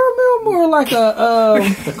 Caramel, more like a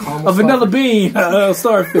vanilla bean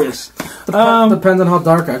starfish. Depends on how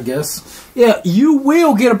dark, I guess. Yeah, you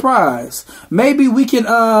will get a prize. Maybe we can.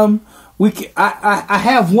 I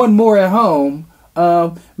have one more at home.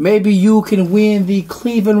 Maybe you can win the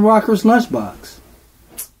Cleveland Rockers lunchbox,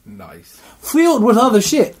 Nice. filled with other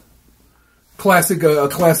shit. Classic, a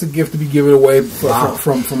classic gift to be given away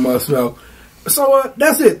from us. So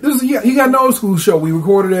that's it. This is you got an old school show. We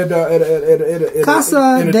recorded at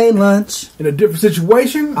Casa de Lunch in a different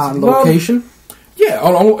situation On location. Yeah,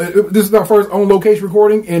 this is our first on location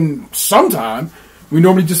recording in some time. We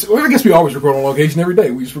normally I guess we always record on location every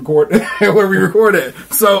day. We just record where we record at.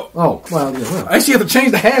 So, I actually have to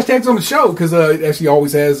change the hashtags on the show because it actually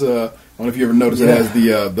always has. I don't know if you ever noticed it has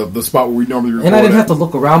the spot where we normally record. And I didn't have to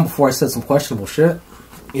look around before I said some questionable shit.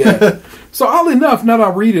 Yeah. So oddly enough, now that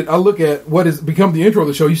I read it, I look at what has become the intro of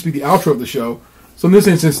the show. It used to be the outro of the show. So in this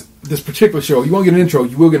instance, this particular show, you won't get an intro,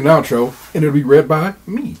 you will get an outro, and it'll be read by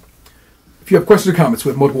me. If you have questions or comments, we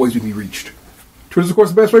have multiple ways we can be reached. Twitter's, of course,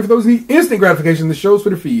 the best way for those who need instant gratification. The show's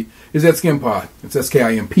Twitter feed is at SKiMPod. It's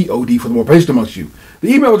SKIMPOD for the more patient amongst you.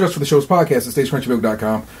 The email address for the show's podcast is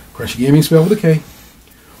stagecrunchymilk.com. Crunchy Gaming spelled with a K.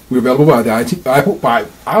 We're available by the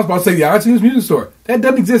iTunes Music Store. That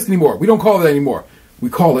doesn't exist anymore. We don't call it that anymore. We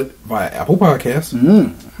call it via Apple Podcasts,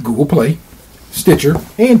 Google Play, Stitcher,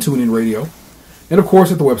 and TuneIn Radio. And, of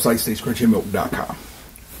course, at the website, stagecrunchyandmilk.com.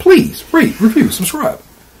 Please, rate, review, subscribe.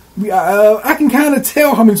 I can kind of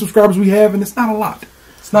tell how many subscribers we have, and it's not a lot.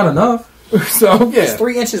 It's not enough. So, yeah. It's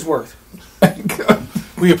 3 inches worth.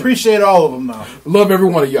 We appreciate all of them, though. Love every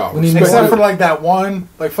one of y'all. Except for, like, that one.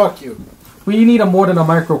 Like, fuck you. We need more than a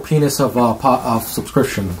micro penis of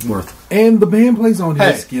subscription worth. And the band plays on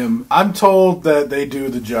here, Hey, SKiM. I'm told that they do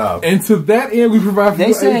the job. And to that end, we provide for They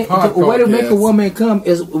you say a podcast. the way to make a woman come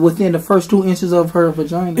is within the first 2 inches of her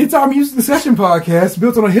vagina. It's our Music the Session podcast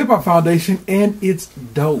built on a hip-hop foundation, and it's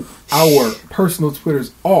dope. Our personal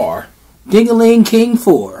Twitters are... Dingaling King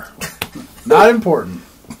 4. Not important.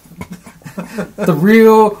 The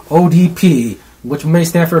real ODP, which may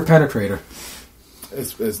stand for penetrator.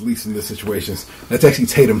 At least in this situations. That's actually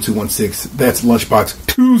Tatum 216. That's Lunchbox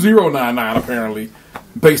 2099, apparently.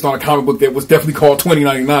 Based on a comic book that was definitely called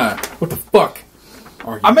 2099. What the fuck?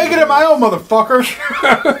 I'm making it my own, motherfucker.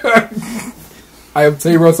 I am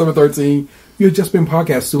Tay713. You have just been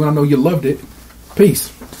podcast Sue, and I know you loved it.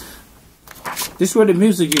 Peace. This is where the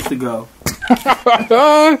music used to go.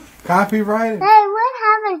 Copyrighted. Hey, what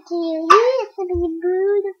happened to you? You used to be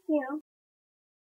beautiful.